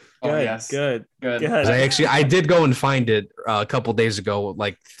 Good, yes. Good. I did go and find it a couple days ago,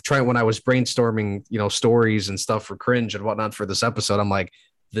 like when I was brainstorming, you know, stories and stuff for cringe and whatnot for this episode. I'm like,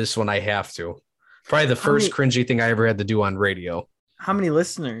 this one I have to. Probably the first cringy thing I ever had to do on radio. How many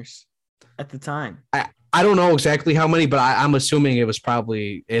listeners at the time? I don't know exactly how many, but I'm assuming it was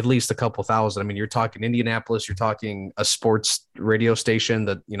probably at least a couple thousand. I mean, you're talking Indianapolis, you're talking a sports radio station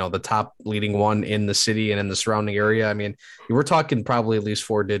that, you know, the top leading one in the city and in the surrounding area. I mean, we're talking probably at least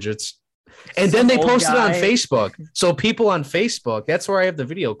 4 digits. And then they posted it on Facebook. So people on Facebook, that's where I have the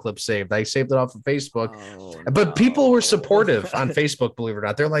video clip saved. I saved it off of Facebook. But people were supportive on Facebook, believe it or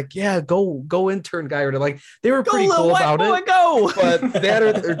not. They're like, yeah, go intern guy. Or they were pretty cool about it. Go. But that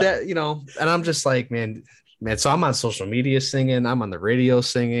or that, you know, and I'm just like, man. So I'm on social media singing. I'm on the radio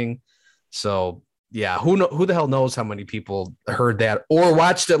singing. So yeah, who the hell knows how many people heard that or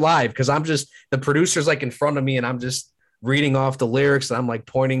watched it live? Because I'm just, the producer's like in front of me and I'm just reading off the lyrics and I'm like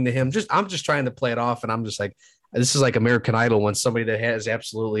pointing to him. I'm just trying to play it off. And I'm just like, this is like American Idol when somebody that has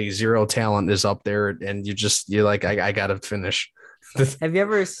absolutely zero talent is up there and you're like, I got to finish. Have you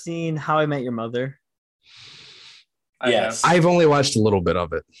ever seen How I Met Your Mother? Yes. I've only watched a little bit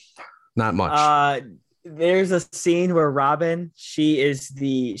of it. Not much. There's a scene where Robin, she's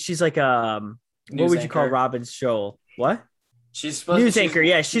like what would you call Robin's show? What? She's news anchor.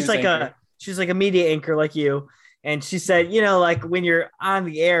 Yeah, she's like a media anchor like you. And she said, you know, like when you're on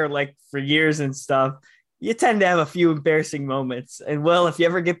the air, like for years and stuff, you tend to have a few embarrassing moments. And well, if you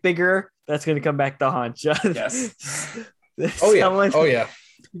ever get bigger, that's going to come back to haunt you. Yes. Oh yeah.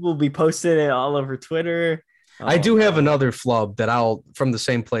 People will be posting it all over Twitter. I do have another flub that I'll from the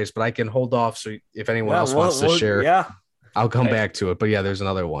same place, but I can hold off. So if anyone else wants to share, I'll come back to it. But yeah, there's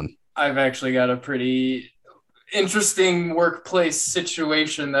another one. I've actually got a pretty interesting workplace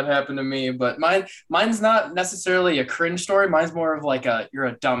situation that happened to me, but mine's not necessarily a cringe story. Mine's more of like you're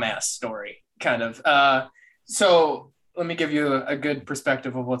a dumbass story kind of. So let me give you a good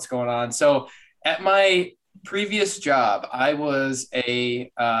perspective of what's going on. So at my previous job, I was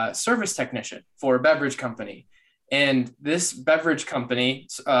a service technician for a beverage company. And this beverage company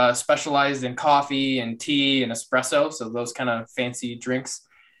specialized in coffee and tea and espresso, so those kind of fancy drinks.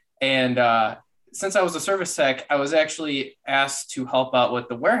 And since I was a service tech, I was actually asked to help out with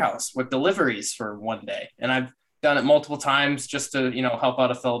the warehouse with deliveries for one day. And I've done it multiple times just to, you know, help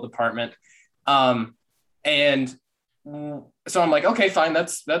out a fellow department. And so I'm like, okay, fine,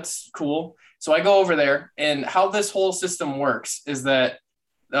 that's cool. So I go over there, and how this whole system works is that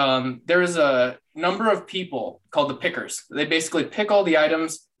there is a number of people called the pickers. They basically pick all the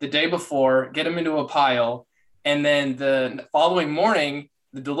items the day before, get them into a pile, And then the following morning,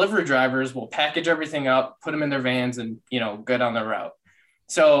 the delivery drivers will package everything up, put them in their vans, and, get on their route.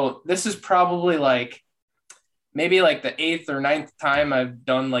 So this is probably like maybe like the 8th or 9th time I've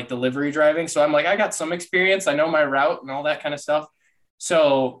done like delivery driving. So I'm like, I got some experience. I know my route and all that kind of stuff.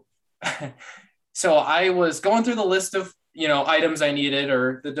 So, so I was going through the list of, items I needed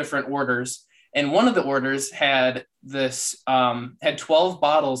or the different orders. And one of the orders had had 12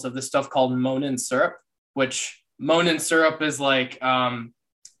 bottles of this stuff called Monin syrup, which Monin syrup is like,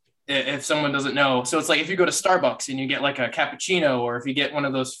 if someone doesn't know. So it's like if you go to Starbucks and you get like a cappuccino, or if you get one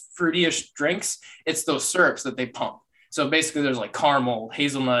of those fruity-ish drinks, it's those syrups that they pump. So basically there's like caramel,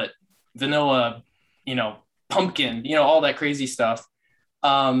 hazelnut, vanilla, pumpkin, all that crazy stuff.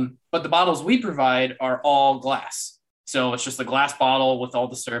 But the bottles we provide are all glass. So it's just a glass bottle with all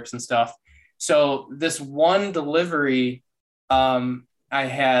the syrups and stuff. So this one delivery, I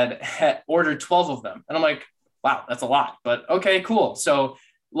had ordered 12 of them. And I'm like, wow, that's a lot, but okay, cool. So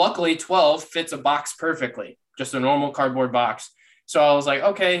luckily 12 fits a box perfectly, just a normal cardboard box. So I was like,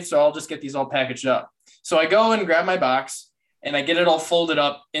 okay, so I'll just get these all packaged up. So I go and grab my box and I get it all folded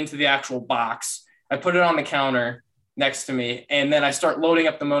up into the actual box. I put it on the counter next to me. And then I start loading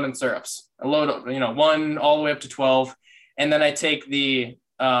up the Monin syrups. I load, 1 all the way up to 12. And then I take the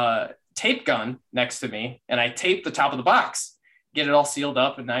tape gun next to me and I tape the top of the box, get it all sealed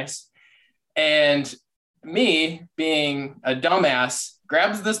up and nice. And me, being a dumbass,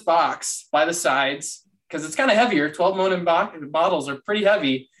 grabs this box by the sides because it's kind of heavier. 12 Monin bottles are pretty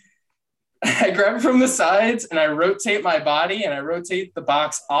heavy. I grab it from the sides and I rotate my body and I rotate the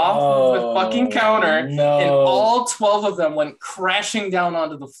box off the fucking counter, and all 12 of them went crashing down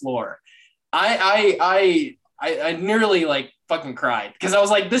onto the floor. I nearly like fucking cried because I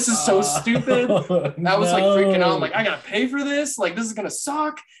was like, this is so stupid. I was like freaking out. I'm like, I gotta pay for this. Like, this is gonna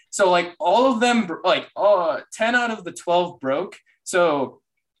suck. So like all of them, like 10 out of the 12 broke. So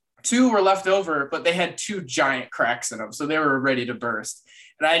 2 were left over, but they had 2 giant cracks in them. So they were ready to burst.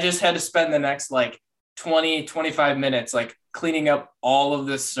 And I just had to spend the next like 20, 25 minutes, like cleaning up all of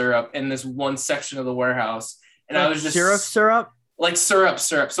this syrup in this one section of the warehouse. And I was just syrup. Like syrup.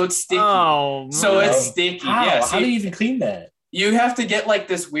 So it's sticky. It's sticky. How? Yeah. How do you even clean that? You have to get like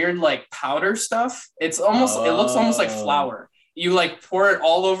this weird like powder stuff. It's almost it looks almost like flour. You like pour it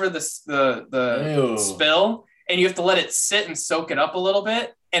all over the spill, and you have to let it sit and soak it up a little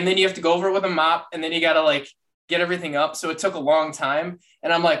bit, and then you have to go over it with a mop, and then you got to like get everything up. So it took a long time,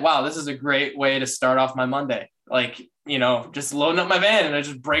 and I'm like, wow, this is a great way to start off my Monday. Like, just loading up my van and I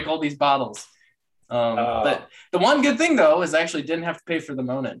just break all these bottles. But the one good thing though is I actually didn't have to pay for the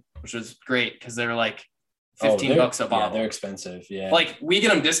Monin, which was great because they were like $15 a bottle. Yeah, they're expensive. Yeah, like we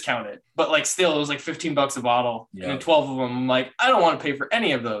get them discounted, but like still it was like $15 a bottle. Yep. And 12 of them, I'm like, I don't want to pay for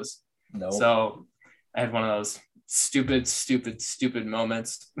any of those. No. So I had one of those stupid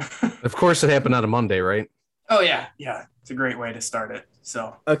moments. Of course, it happened on a Monday, right? Oh yeah, it's a great way to start it.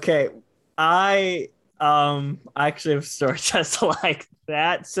 So okay, I actually have a story just like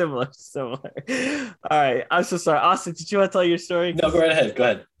that, similar. All right, I'm so sorry, Austin. Did you want to tell your story? No, go right ahead. Go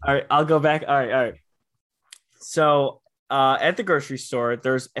ahead. All right, I'll go back. All right. So at the grocery store,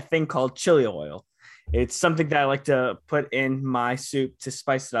 there's a thing called chili oil. It's something that I like to put in my soup to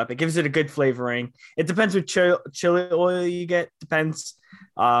spice it up. It gives it a good flavoring. It depends what chili oil you get. Depends.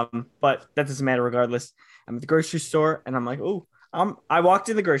 But that doesn't matter regardless. I'm at the grocery store and I'm like, I walked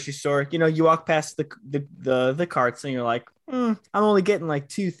in the grocery store. You walk past the carts and you're like, I'm only getting like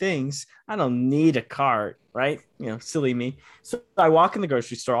 2 things. I don't need a cart, right? Silly me. So I walk in the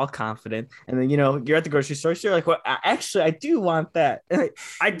grocery store all confident, and then you're at the grocery store, so you're like, well, actually, I do want that.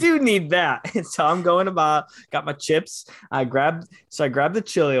 I do need that. And so I'm going about, got my chips. I grabbed the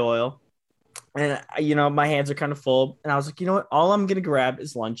chili oil, and my hands are kind of full, and I was like, you know what? All I'm gonna grab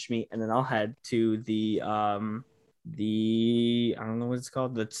is lunch meat, and then I'll head to the I don't know what it's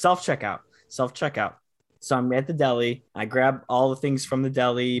called, the self-checkout. So I'm at the deli. I grab all the things from the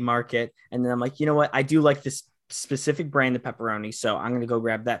deli market, and then I'm like, you know what? I do like this specific brand of pepperoni, so I'm gonna go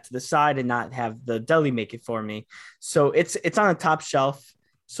grab that to the side and not have the deli make it for me. So it's on the top shelf.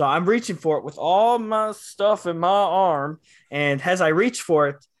 So I'm reaching for it with all my stuff in my arm, and as I reach for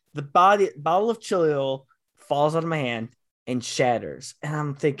it, the bottle of chili oil falls out of my hand and shatters, and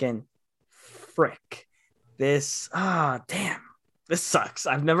I'm thinking, frick, this damn. This sucks.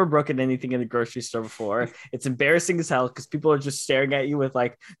 I've never broken anything in the grocery store before. It's embarrassing as hell because people are just staring at you with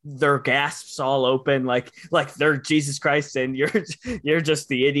like their gasps all open, like they're Jesus Christ, and you're just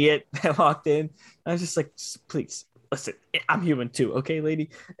the idiot that walked in. I was just like, please, listen, I'm human too, okay,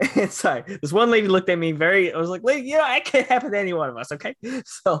 lady? And sorry, this one lady looked at me I was like, lady, it can't happen to any one of us, okay?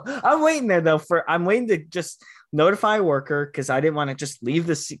 So I'm waiting there though I'm waiting to just notify a worker because I didn't want to just leave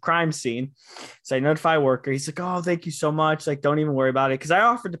the crime scene. So I notify a worker. He's like, oh, thank you so much. Like, don't even worry about it. Because I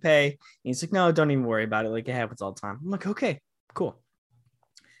offered to pay. And he's like, no, don't even worry about it. Like, it happens all the time. I'm like, okay, cool.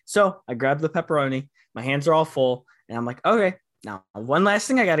 So I grab the pepperoni. My hands are all full. And I'm like, okay, now one last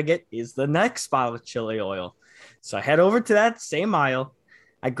thing I got to get is the next bottle of chili oil. So I head over to that same aisle.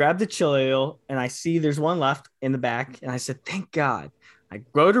 I grab the chili oil and I see there's one left in the back. And I said, thank God. I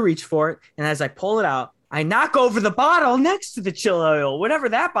go to reach for it. And as I pull it out, I knock over the bottle next to the chili oil, whatever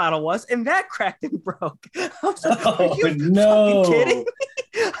that bottle was, and that cracked and broke. I was like, are you fucking kidding me?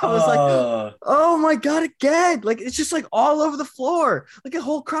 I was like, oh my God, again. Like, it's just like all over the floor, like a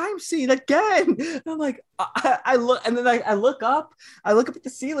whole crime scene again. And I'm like, I look, and then I look up at the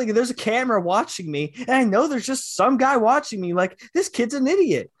ceiling, and there's a camera watching me. And I know there's just some guy watching me. Like, this kid's an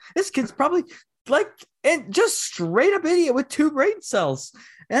idiot. This kid's probably like, and just straight up idiot with 2 brain cells.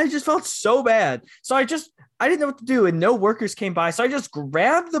 And I just felt so bad. So I didn't know what to do, and no workers came by. So I just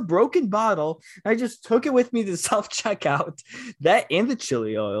grabbed the broken bottle. And I just took it with me to self-checkout. That and the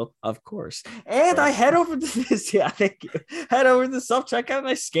chili oil, of course. And I head over to this. Yeah, thank you. Head over to the self-checkout, and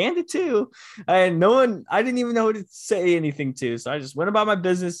I scanned it too. And I didn't even know who to say anything to. So I just went about my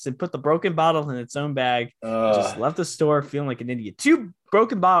business and put the broken bottle in its own bag. Just left the store feeling like an idiot. 2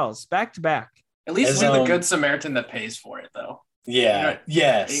 broken bottles back to back. At least you're the good Samaritan that pays for it, though. Yeah.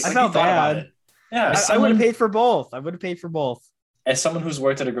 Yes. I felt bad. Yeah. I would have paid for both. As someone who's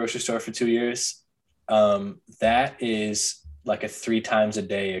worked at a grocery store for 2 years, that is like a 3 times a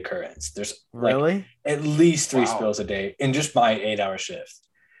day occurrence. There's like at least 3 spills a day in just my 8-hour shift.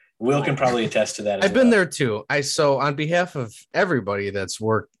 Will can probably attest to that. I've been there too. So on behalf of everybody that's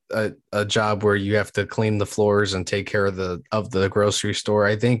worked a job where you have to clean the floors and take care of the grocery store,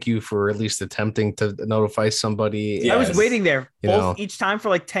 I thank you for at least attempting to notify somebody. Yes. I was waiting there each time for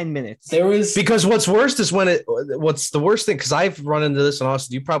like 10 minutes. Because what's worst is what's the worst thing, because I've run into this, and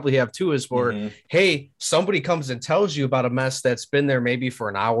Austin, you probably have too, is where hey, somebody comes and tells you about a mess that's been there maybe for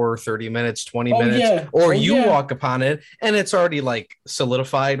an hour, 30 minutes, 20 minutes, or you walk upon it and it's already like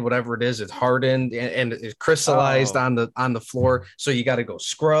solidified, whatever it is, it's hardened and it's crystallized on the floor. So you got to go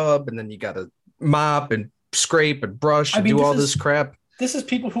scrub, and then you got to mop and scrape and brush and do all this crap. This is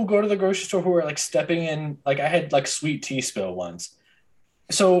people who go to the grocery store who are like stepping in. Like, I had like sweet tea spill once.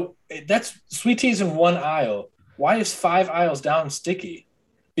 So that's sweet tea is in one aisle. Why is 5 aisles down sticky?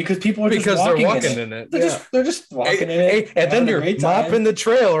 Because people are just walking in it. They're just walking in it. And then you're mopping the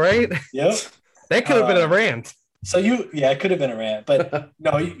trail, right? Yep. That could have been a rant. So it could have been a rant, but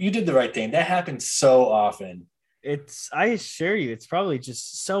no, you did the right thing. That happens so often. I assure you, it's probably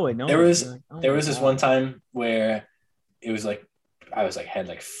just so annoying. There was this one time where it was like, I had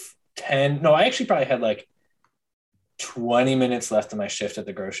like 10. No, I actually probably had like 20 minutes left of my shift at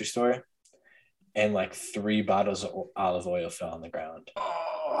the grocery store, and like 3 bottles of olive oil fell on the ground.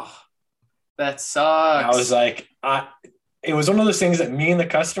 Oh, that sucks. I was like, it was one of those things that me and the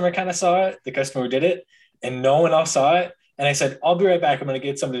customer kind of saw it. The customer did it, and no one else saw it. And I said, I'll be right back. I'm going to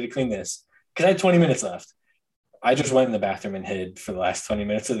get somebody to clean this, because I had 20 minutes left. I just went in the bathroom and hid for the last 20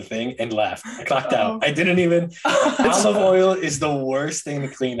 minutes of the thing and left. I clocked out. I didn't even. Olive oil is the worst thing to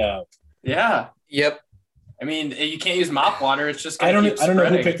clean up. Yeah. Yep. I mean, you can't use mop water. It's just I don't know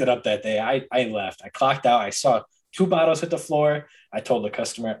who picked it up that day. I left. I clocked out. I saw 2 bottles hit the floor. I told the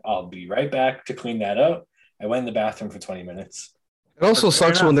customer, I'll be right back to clean that up. I went in the bathroom for 20 minutes. It also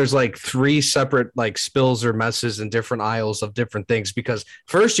sucks when there's like 3 separate like spills or messes in different aisles of different things, because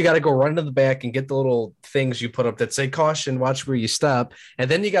first you got to go run to the back and get the little things you put up that say caution, watch where you step. And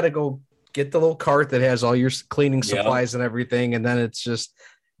then you got to go get the little cart that has all your cleaning supplies and everything. And then it's just,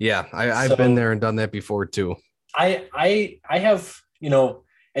 I've been there and done that before too. I have,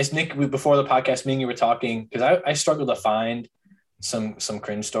 as Nick, before the podcast, me and you were talking, because I struggle to find some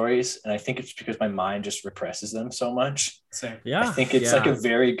cringe stories, and I think it's because my mind just represses them so much. Same. Yeah, I think it's like a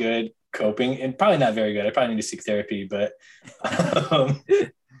very good coping, and probably not very good. I probably need to seek therapy, but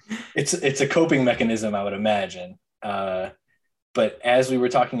it's a coping mechanism, I would imagine. But as we were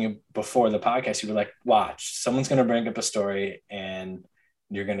talking before the podcast, you were like, "Watch, someone's going to bring up a story, and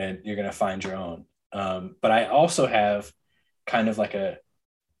you're gonna find your own." But I also have kind of like a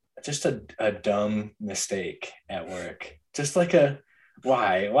dumb mistake at work. Just like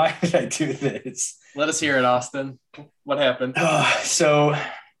why did I do this? Let us hear it, Austin. What happened? So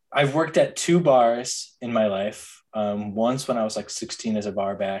I've worked at 2 bars in my life. Once when I was like 16 as a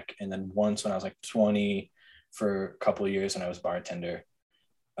bar back, and then once when I was like 20 for a couple of years when I was bartender.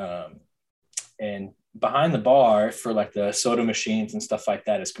 And behind the bar for like the soda machines and stuff like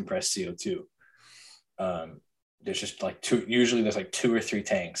that is compressed CO2. There's just like usually there's like 2 or 3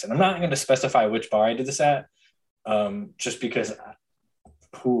 tanks, and I'm not going to specify which bar I did this at, just because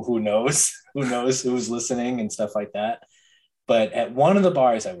who knows who's listening and stuff like that. But at one of the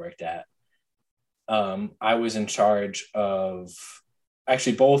bars I worked at, I was in charge of,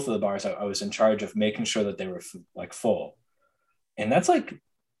 actually both of the bars, I was in charge of making sure that they were like full. And that's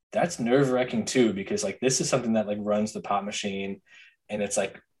nerve-wracking too, because like this is something that like runs the pop machine, and it's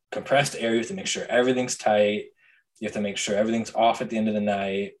like compressed air. You have to make sure everything's tight. You have to make sure everything's off at the end of the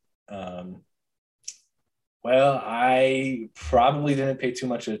night. Well, I probably didn't pay too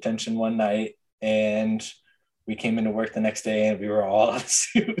much attention one night, and we came into work the next day and we were all out of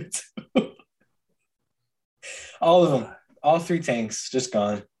suit. All of them, all 3 tanks just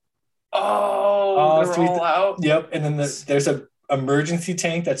gone. Oh, they're all out. Yep. And then there's a emergency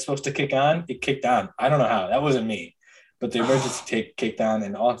tank that's supposed to kick on. It kicked on. I don't know how. That wasn't me, but the emergency tank kicked on,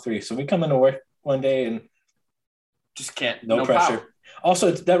 and all 3. So we come into work one day and just can't. No pressure. Power.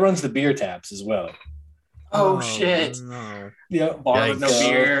 Also, that runs the beer taps as well. Oh shit! No. Yeah, bar with no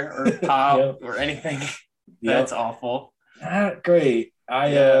beer or pop or anything. That's awful. Not great.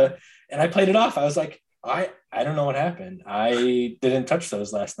 And I played it off. I was like, I don't know what happened. I didn't touch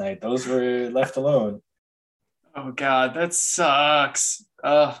those last night. Those were left alone. Oh God, that sucks.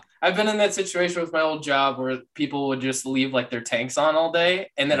 I've been in that situation with my old job where people would just leave like their tanks on all day,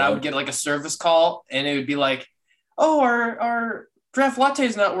 and then I would get like a service call, and it would be like, "Oh, our draft latte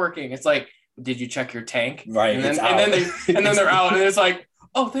is not working." It's like, did you check your tank? Right. And then they're out, and it's like,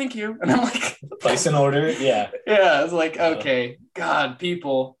 oh, thank you. And I'm like, place an order. Yeah. Yeah. It's like, okay, God,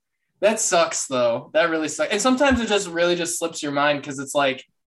 people, that sucks though. That really sucks. And sometimes it just really just slips your mind, because it's like,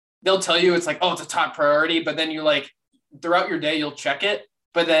 they'll tell you it's like, oh, it's a top priority. But then you like throughout your day, you'll check it.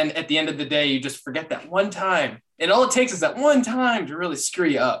 But then at the end of the day, you just forget that one time. And all it takes is that one time to really screw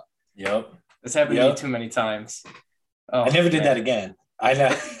you up. Yep. It's happened to me too many times. Oh, I never did that again. I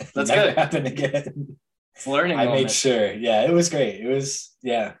know. That's good. Happened again. It's learning. I made sure. Yeah, it was great. It was,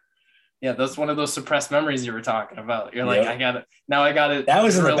 yeah. Yeah, that's one of those suppressed memories you were talking about. You're like, I got it. Now I got it. That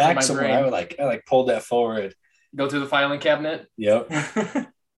was in the back somewhere. I pulled that forward. Go through the filing cabinet. Yep.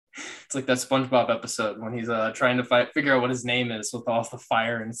 It's like that SpongeBob episode when he's trying to figure out what his name is with all the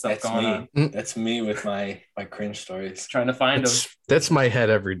fire and stuff going on. That's me with my cringe stories. Trying to find him. That's my head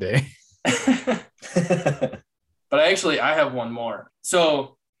every day. But I have one more.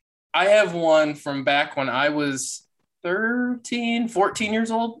 So I have one from back when I was 13, 14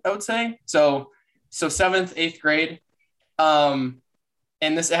 years old, I would say. So 7th, 8th grade. And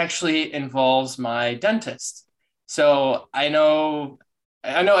this actually involves my dentist. So I know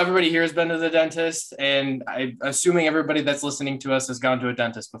everybody here has been to the dentist, and I'm assuming everybody that's listening to us has gone to a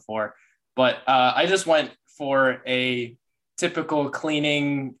dentist before. But I just went for a typical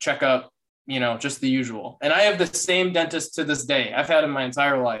cleaning checkup, just the usual. And I have the same dentist to this day. I've had him my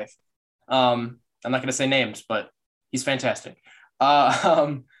entire life. I'm not going to say names, but he's fantastic.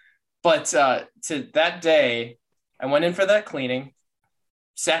 But to that day, I went in for that cleaning,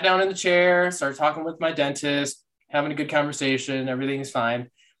 sat down in the chair, started talking with my dentist, having a good conversation. Everything is fine.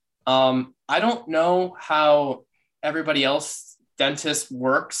 I don't know how everybody else dentist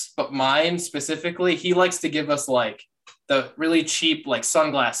works, but mine specifically, he likes to give us like the really cheap like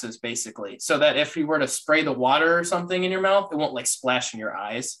sunglasses, basically, so that if he were to spray the water or something in your mouth, it won't like splash in your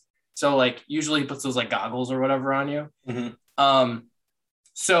eyes. So like usually he puts those like goggles or whatever on you. Mm-hmm.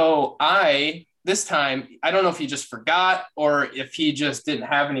 So this time, I don't know if he just forgot or if he just didn't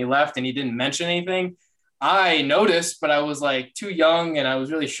have any left and he didn't mention anything. I noticed, but I was like too young and I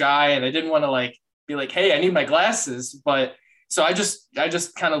was really shy and I didn't want to like be like, hey, I need my glasses. But so I just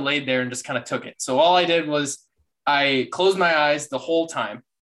kind of laid there and just kind of took it. So all I did was I closed my eyes the whole time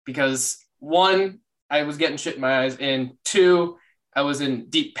because 1, I was getting shit in my eyes, and 2, I was in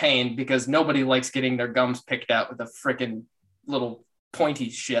deep pain because nobody likes getting their gums picked out with a freaking little pointy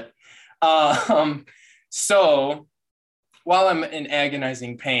shit. So while I'm in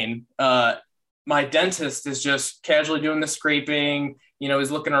agonizing pain, my dentist is just casually doing the scraping,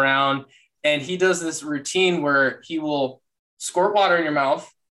 he's looking around, and he does this routine where he will squirt water in your mouth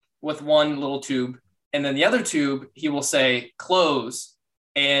with one little tube, and then the other tube, he will say, close.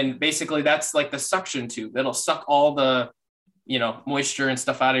 And basically that's like the suction tube. It'll suck all the, moisture and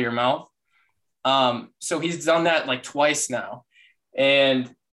stuff out of your mouth. So he's done that like twice now. And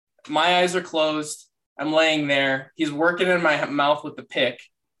my eyes are closed. I'm laying there. He's working in my mouth with the pick.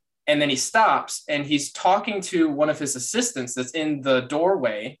 And then he stops and he's talking to one of his assistants that's in the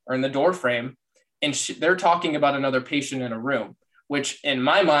doorway or in the door frame. And they're talking about another patient in a room, which in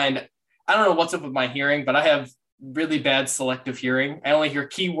my mind, I don't know what's up with my hearing, but I have really bad selective hearing. I only hear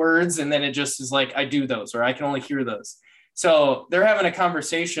keywords, and then it just is like I do those, or I can only hear those. So they're having a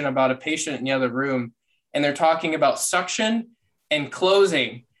conversation about a patient in the other room, and they're talking about suction and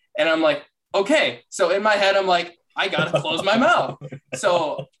closing. And I'm like, okay. So in my head, I'm like, I got to close my mouth.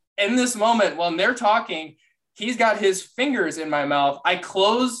 So in this moment, when they're talking, he's got his fingers in my mouth. I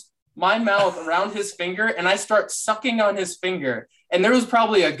close my mouth around his finger and I start sucking on his finger. And there was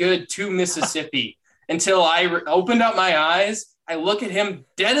probably a good 2 Mississippi until I opened up my eyes. I look at him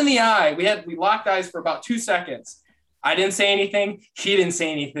dead in the eye. We locked eyes for about 2 seconds. I didn't say anything. He didn't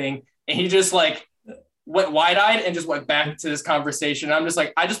say anything. And he just like went wide-eyed and just went back to this conversation. I'm just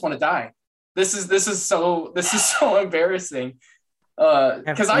like, I just want to die. This is so embarrassing.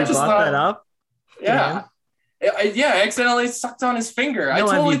 Because I just thought that up. Yeah. I accidentally sucked on his finger.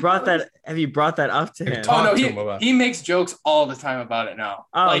 Have you brought that up to him? Oh no, he makes jokes all the time about it now.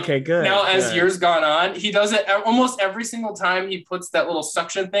 Oh, okay, good. Now, as years gone on, he does it almost every single time he puts that little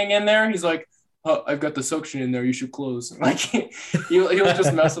suction thing in there. He's like, oh, I've got the suction in there. You should close. Like he'll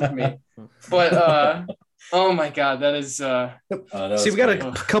just mess with me. But oh my God, that is. See, we got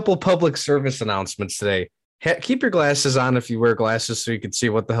a couple public service announcements today. Keep your glasses on if you wear glasses so you can see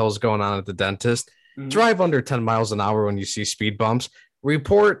what the hell's going on at the dentist. Mm-hmm. Drive under 10 miles an hour when you see speed bumps.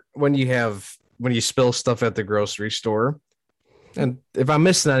 Report when you spill stuff at the grocery store. And if I'm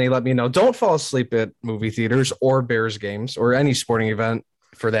missing any, let me know. Don't fall asleep at movie theaters or Bears games or any sporting event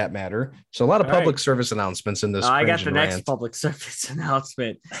for that matter. So a lot of public service announcements in this. I got the next public service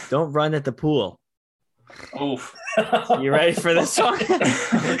announcement. Don't run at the pool. Oh, you ready for this one?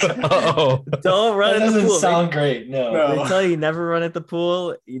 Oh, don't run at the pool. Doesn't sound great. No. They tell you never run at the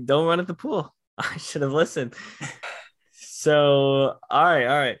pool. You don't run at the pool. I should have listened. So, all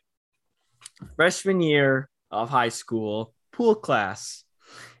right. Freshman year of high school, pool class.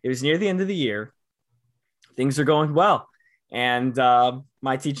 It was near the end of the year. Things are going well. And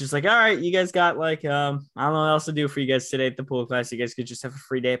my teacher's like, all right, you guys got like, I don't know what else to do for you guys today at the pool class. You guys could just have a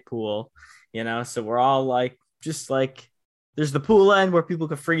free day at pool, So we're all like, there's the pool end where people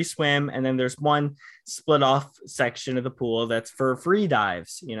could free swim. And then there's one split off section of the pool that's for free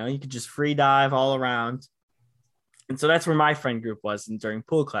dives. You could just free dive all around. And so that's where my friend group was during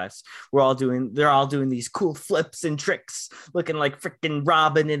pool class. They're all doing these cool flips and tricks, looking like freaking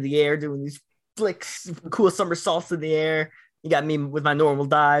Robin in the air, doing these flicks, cool somersaults in the air. You got me with my normal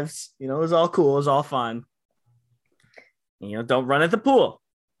dives. It was all cool. It was all fun. Don't run at the pool.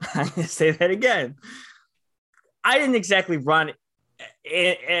 I'm going to say that again. I didn't exactly run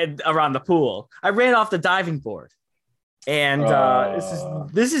around the pool. I ran off the diving board. And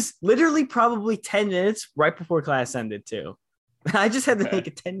this is literally probably 10 minutes right before class ended too. I just had to make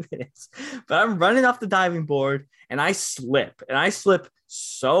it 10 minutes. But I'm running off the diving board and I slip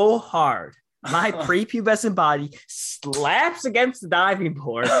so hard. My prepubescent body slaps against the diving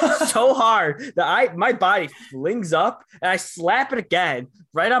board so hard that my body flings up and I slap it again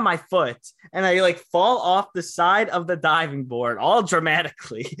right on my foot. And I like fall off the side of the diving board all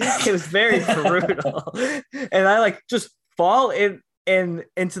dramatically. It was very brutal. And I like just fall into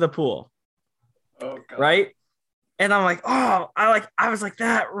the pool. Oh, God. Right. And I'm like, I was like,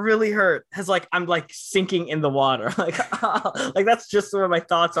 that really hurt. I'm like sinking in the water. Like that's just where my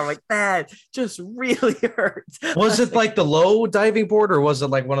thoughts are. Like, that just really hurt. Was it like the low diving board or was it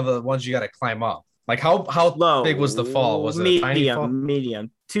like one of the ones you got to climb up? Like how low big was the fall? Was it a tiny fall? Medium,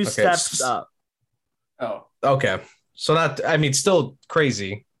 2 steps up. Oh, okay. So still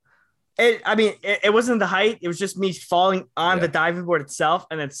crazy. It wasn't the height. It was just me falling on the diving board itself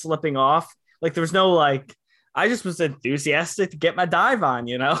and then slipping off. Like there was no like, I just was enthusiastic to get my dive on,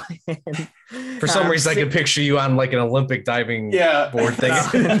 For some reason, I could picture you on like an Olympic diving board thing.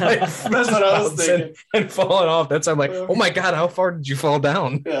 That's what I was thinking. And falling off. I'm like, oh my God, how far did you fall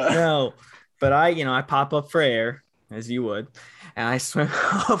down? Yeah. No, but I pop up for air as you would, and I swim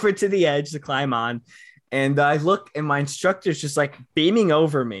over to the edge to climb on. And I look and my instructor's just like beaming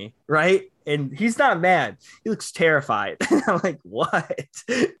over me, right? And he's not mad. He looks terrified. I'm like, what?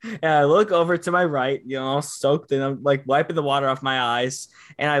 And I look over to my right, all soaked, and I'm like wiping the water off my eyes.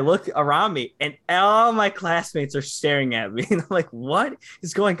 And I look around me and all my classmates are staring at me. And I'm like, what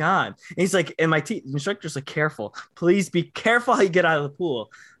is going on? And he's like, and my instructor's like, careful. Please be careful how you get out of the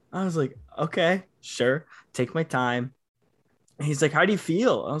pool. I was like, okay, sure. Take my time. And he's like, how do you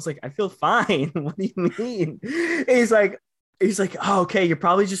feel? I was like, I feel fine. What do you mean? And he's like, oh, okay, you're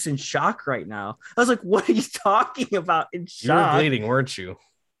probably just in shock right now. I was like, what are you talking about in shock? You were bleeding, weren't you?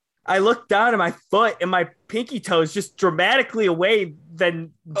 I looked down at my foot and my pinky toe is just dramatically away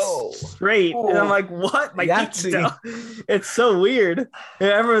than straight. And I'm like, what? My pinky toe. It's so weird. And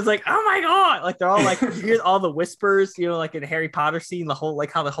everyone's like, oh my God. Like they're all like, you hear all the whispers, like in Harry Potter scene, the whole,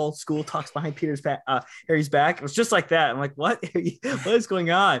 like how the whole school talks behind Harry's back. It was just like that. I'm like, what is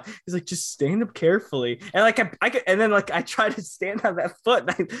going on? He's like, just stand up carefully. And like, and then like, I try to stand on that foot.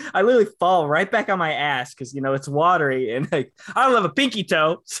 And I literally fall right back on my ass. Cause it's watery and like, I don't have a pinky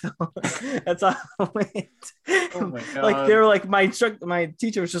toe. So that's all. Oh my God. Like they were like, my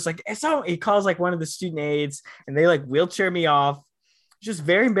teacher was just like, he calls like one of the student aides and they like wheelchair me off. Just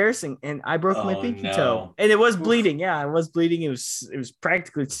very embarrassing. And I broke my pinky toe and it was bleeding. Yeah, it was bleeding. It was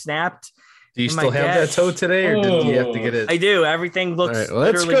practically snapped. Do you still have that toe today or did you have to get it? I do. Everything looks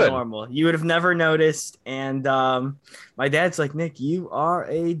literally normal. You would have never noticed. And my dad's like, Nick, you are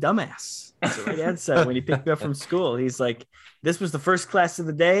a dumbass. That's what my dad said when he picked me up from school. He's like, this was the first class of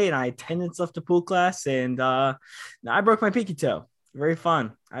the day and I attended stuff to pool class and I broke my pinky toe. Very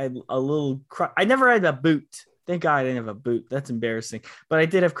fun. I had a little I never had a boot. Thank God I didn't have a boot. That's embarrassing. But I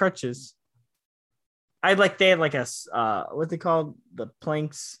did have crutches. They had like a what they called the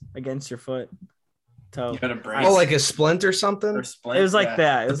planks against your foot. Toe. Like a splint or something? It was like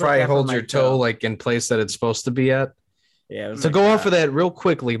that. It was probably holds your toe like in place that it's supposed to be at. Yeah. So go on for that real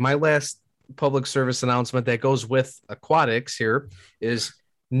quickly. My last public service announcement that goes with aquatics here is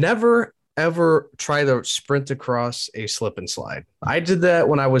never ever try to sprint across a slip and slide. I did that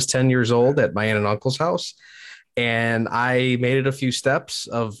when I was 10 years old at my aunt and uncle's house. And I made it a few steps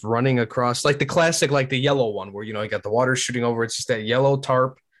of running across like the classic, like the yellow one where, you got the water shooting over. It's just that yellow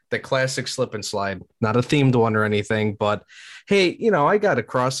tarp, the classic slip and slide, not a themed one or anything, but hey, I got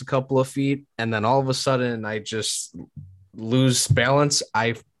across a couple of feet and then all of a sudden I just lose balance.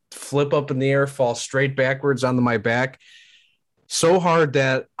 I flip up in the air, fall straight backwards onto my back so hard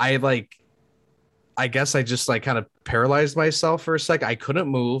that I guess I just like kind of paralyzed myself for a second. I couldn't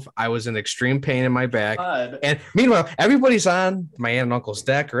move. I was in extreme pain in my back. God. And meanwhile, everybody's on my aunt and uncle's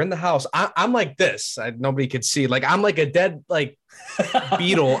deck or in the house. I'm like this. Nobody could see. Like I'm like a dead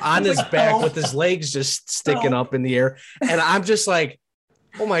beetle on his back with his legs just sticking up in the air. And I'm just like,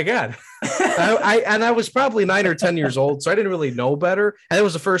 oh my God. I was probably 9 or 10 years old, so I didn't really know better. And it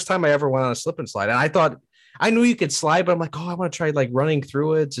was the first time I ever went on a slip and slide. And I thought, I knew you could slide, but I'm like, I want to try like running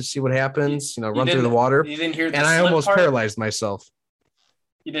through it to see what happens, run through the water. You didn't hear the and I almost paralyzed myself.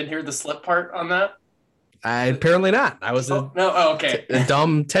 You didn't hear the slip part on that? Apparently not. I was a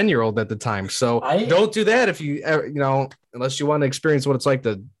dumb 10-year-old at the time. So don't do that if you, unless you want to experience what it's like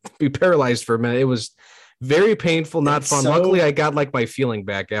to be paralyzed for a minute. It was very painful, not fun. Luckily, I got like my feeling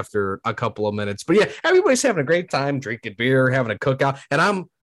back after a couple of minutes. But yeah, everybody's having a great time, drinking beer, having a cookout, and I'm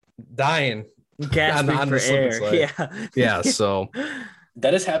dying. Gasping for air. Yeah. So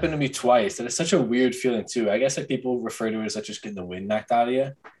that has happened to me twice. That is such a weird feeling too. I guess like people refer to it as like just getting the wind knocked out of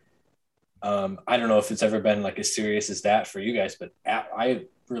you. I don't know if it's ever been like as serious as that for you guys, but I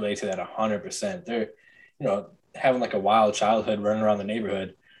relate to that 100%. They're, having like a wild childhood running around the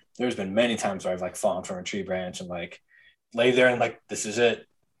neighborhood. There's been many times where I've like fallen from a tree branch and like lay there and like, this is it.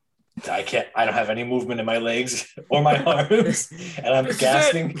 I don't have any movement in my legs or my arms and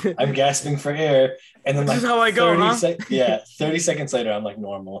I'm gasping for air. And then like, this is how I go, 30 seconds later, I'm like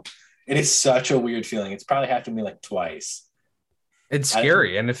normal. It is such a weird feeling. It's probably happened to me like twice. It's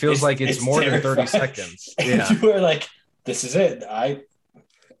scary. And it feels like it's more terrifying. Than 30 seconds. Yeah. And you are like, this is it. I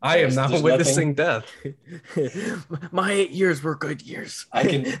am now witnessing death. My 8 years were good years. I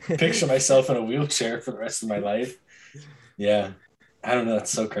can picture myself in a wheelchair for the rest of my life. Yeah. I don't know. That's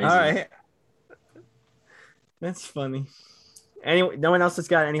so crazy. All right. That's funny. Anyway, no one else has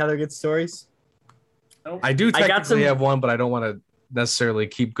got any other good stories? Nope. I do technically have one, but I don't want to necessarily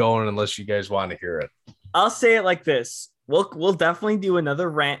keep going unless you guys want to hear it. I'll say it like this. We'll definitely do another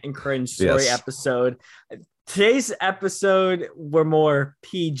rant and cringe story episode. Today's episode were more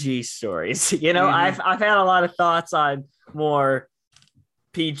PG stories. I've had a lot of thoughts on more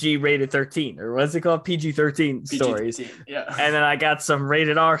PG rated 13 or what's it called? PG-13 stories. Yeah. And then I got some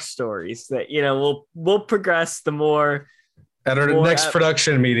rated R stories that, we'll progress the more. At our next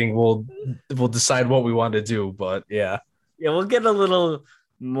production meeting, we'll decide what we want to do, but yeah. Yeah, we'll get a little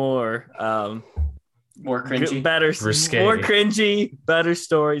more more cringy, better, risque. More cringy, better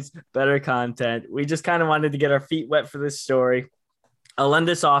stories, better content. We just kind of wanted to get our feet wet for this story. I'll end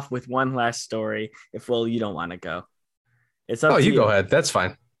this off with one last story if you don't want to go. It's up to you. Go ahead. That's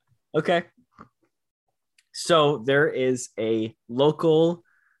fine. Okay. So there is a local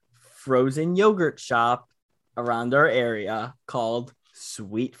frozen yogurt shop around our area called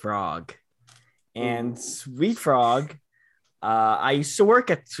Sweet Frog. And Sweet Frog, I used to work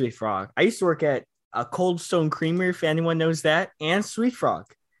at Sweet Frog. I used to work at a Cold Stone Creamery, if anyone knows that, and Sweet Frog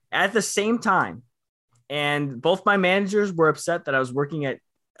at the same time. And both my managers were upset that I was working at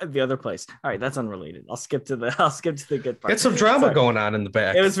the other place. All right, that's unrelated. I'll skip to the good part. Get some drama going on in the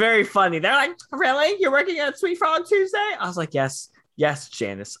back. It was very funny. They're like, "Really? You're working at Sweet Frog Tuesday?" I was like, "Yes,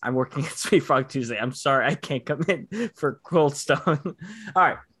 Janice. I'm working at Sweet Frog Tuesday. I'm sorry, I can't come in for Cold Stone." All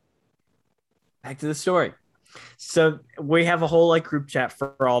right, back to the story. So we have a whole like group chat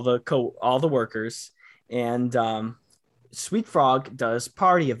for all the workers, and Sweet Frog does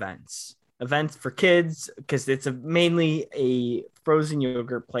party events for kids because it's mainly a frozen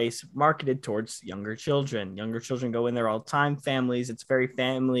yogurt place marketed towards younger children. Younger children go in there all the time, families. It's a very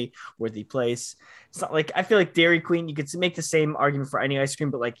family worthy place. It's not like, I feel like Dairy Queen, you could make the same argument for any ice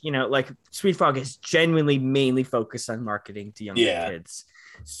cream, but like, like Sweet Frog is genuinely mainly focused on marketing to younger kids.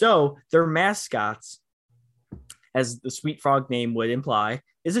 So their mascots, as the Sweet Frog name would imply,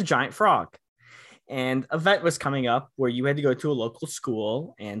 is a giant frog. And an event was coming up where you had to go to a local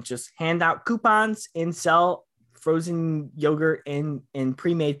school and just hand out coupons and sell frozen yogurt in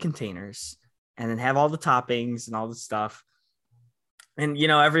pre-made containers and then have all the toppings and all the stuff. And,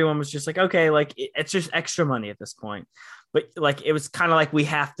 everyone was just like, okay, like it's just extra money at this point. But like, it was kind of like, we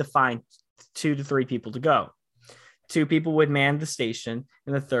have to find 2 to 3 people to go. 2 people would man the station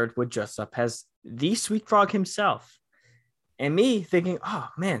and the third would dress up as the Sweet Frog himself. And me thinking, oh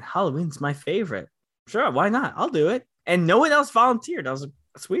man, Halloween's my favorite. Sure, why not? I'll do it. And no one else volunteered. I was like,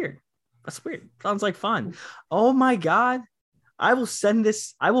 that's weird. Sounds like fun. Oh my God. I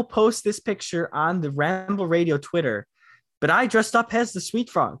will post this picture on the Ramble Radio Twitter, but I dressed up as the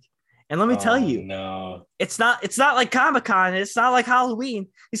Sweet Frog. And let me tell you, no, it's not like Comic-Con. It's not like Halloween.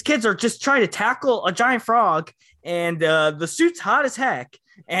 These kids are just trying to tackle a giant frog, and the suit's hot as heck.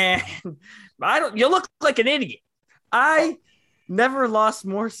 And you look like an idiot. I never lost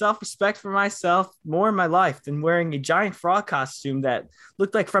more self-respect for myself more in my life than wearing a giant frog costume that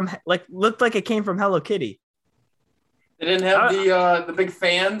looked like it came from Hello Kitty. They didn't have the big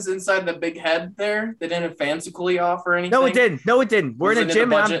fans inside the big head there. They didn't have fancifully off or anything. No, it didn't. We're in a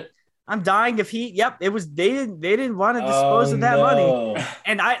gym and I'm dying of heat. Yep, it was. They didn't want to dispose of that money.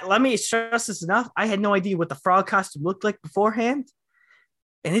 And let me stress this enough. I had no idea what the frog costume looked like beforehand,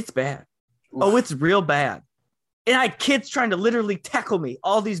 and it's bad. Oof. Oh, it's real bad. And I had kids trying to literally tackle me.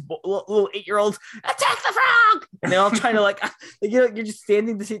 All these little 8-year-olds, attack the frog! And they're all trying to you're just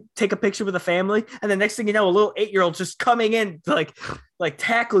standing to take a picture with a family. And the next thing you know, a little 8-year-old just coming in to like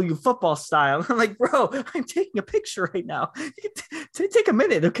tackle you football style. I'm like, bro, I'm taking a picture right now. Take a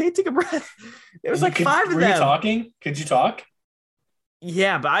minute, okay? Take a breath. It was like 5 of them. Were you talking? Could you talk?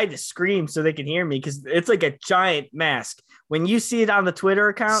 Yeah, but I had to scream so they can hear me because it's like a giant mask. When you see it on the Twitter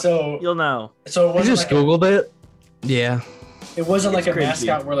account, you'll know. So you just Googled it? Yeah. It wasn't like a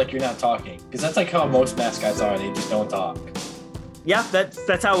mascot where you're not talking, because that's like how most mascots are. They just don't talk. Yeah,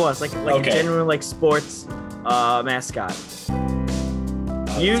 that's how it was. Like a genuine sports mascot.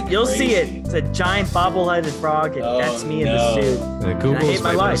 You'll see it. It's a giant bobbleheaded frog, and that's me in the suit. Google's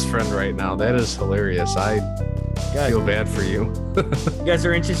my best friend right now. That is hilarious. I feel bad for you. If you guys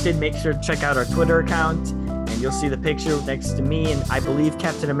are interested, make sure to check out our Twitter account. And you'll see the picture next to me and I believe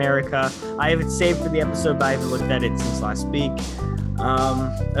Captain America. I have it saved for the episode, but I haven't looked at it since last week.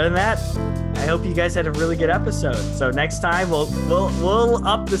 Other than that, I hope you guys had a really good episode. So next time we'll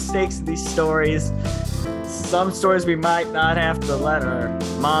up the stakes of these stories. Some stories we might not have to let our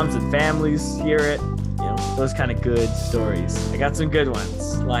moms and families hear it. Those kind of good stories. I got some good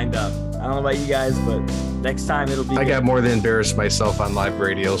ones lined up. I don't know about you guys, but next time it'll be. I got more than embarrassed myself on live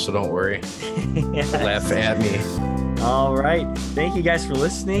radio, so don't worry. Yes. Laugh at me. All right. Thank you guys for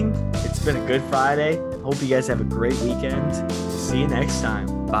listening. It's been a good Friday. Hope you guys have a great weekend. See you next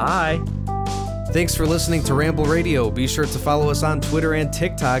time. Bye. Thanks for listening to Ramble Radio. Be sure to follow us on Twitter and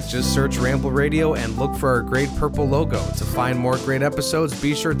TikTok. Just search Ramble Radio and look for our great purple logo. To find more great episodes,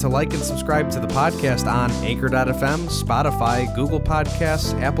 be sure to like and subscribe to the podcast on Anchor.fm, Spotify, Google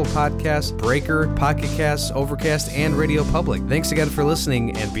Podcasts, Apple Podcasts, Breaker, Pocket Casts, Overcast, and Radio Public. Thanks again for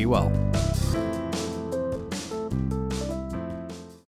listening, and be well.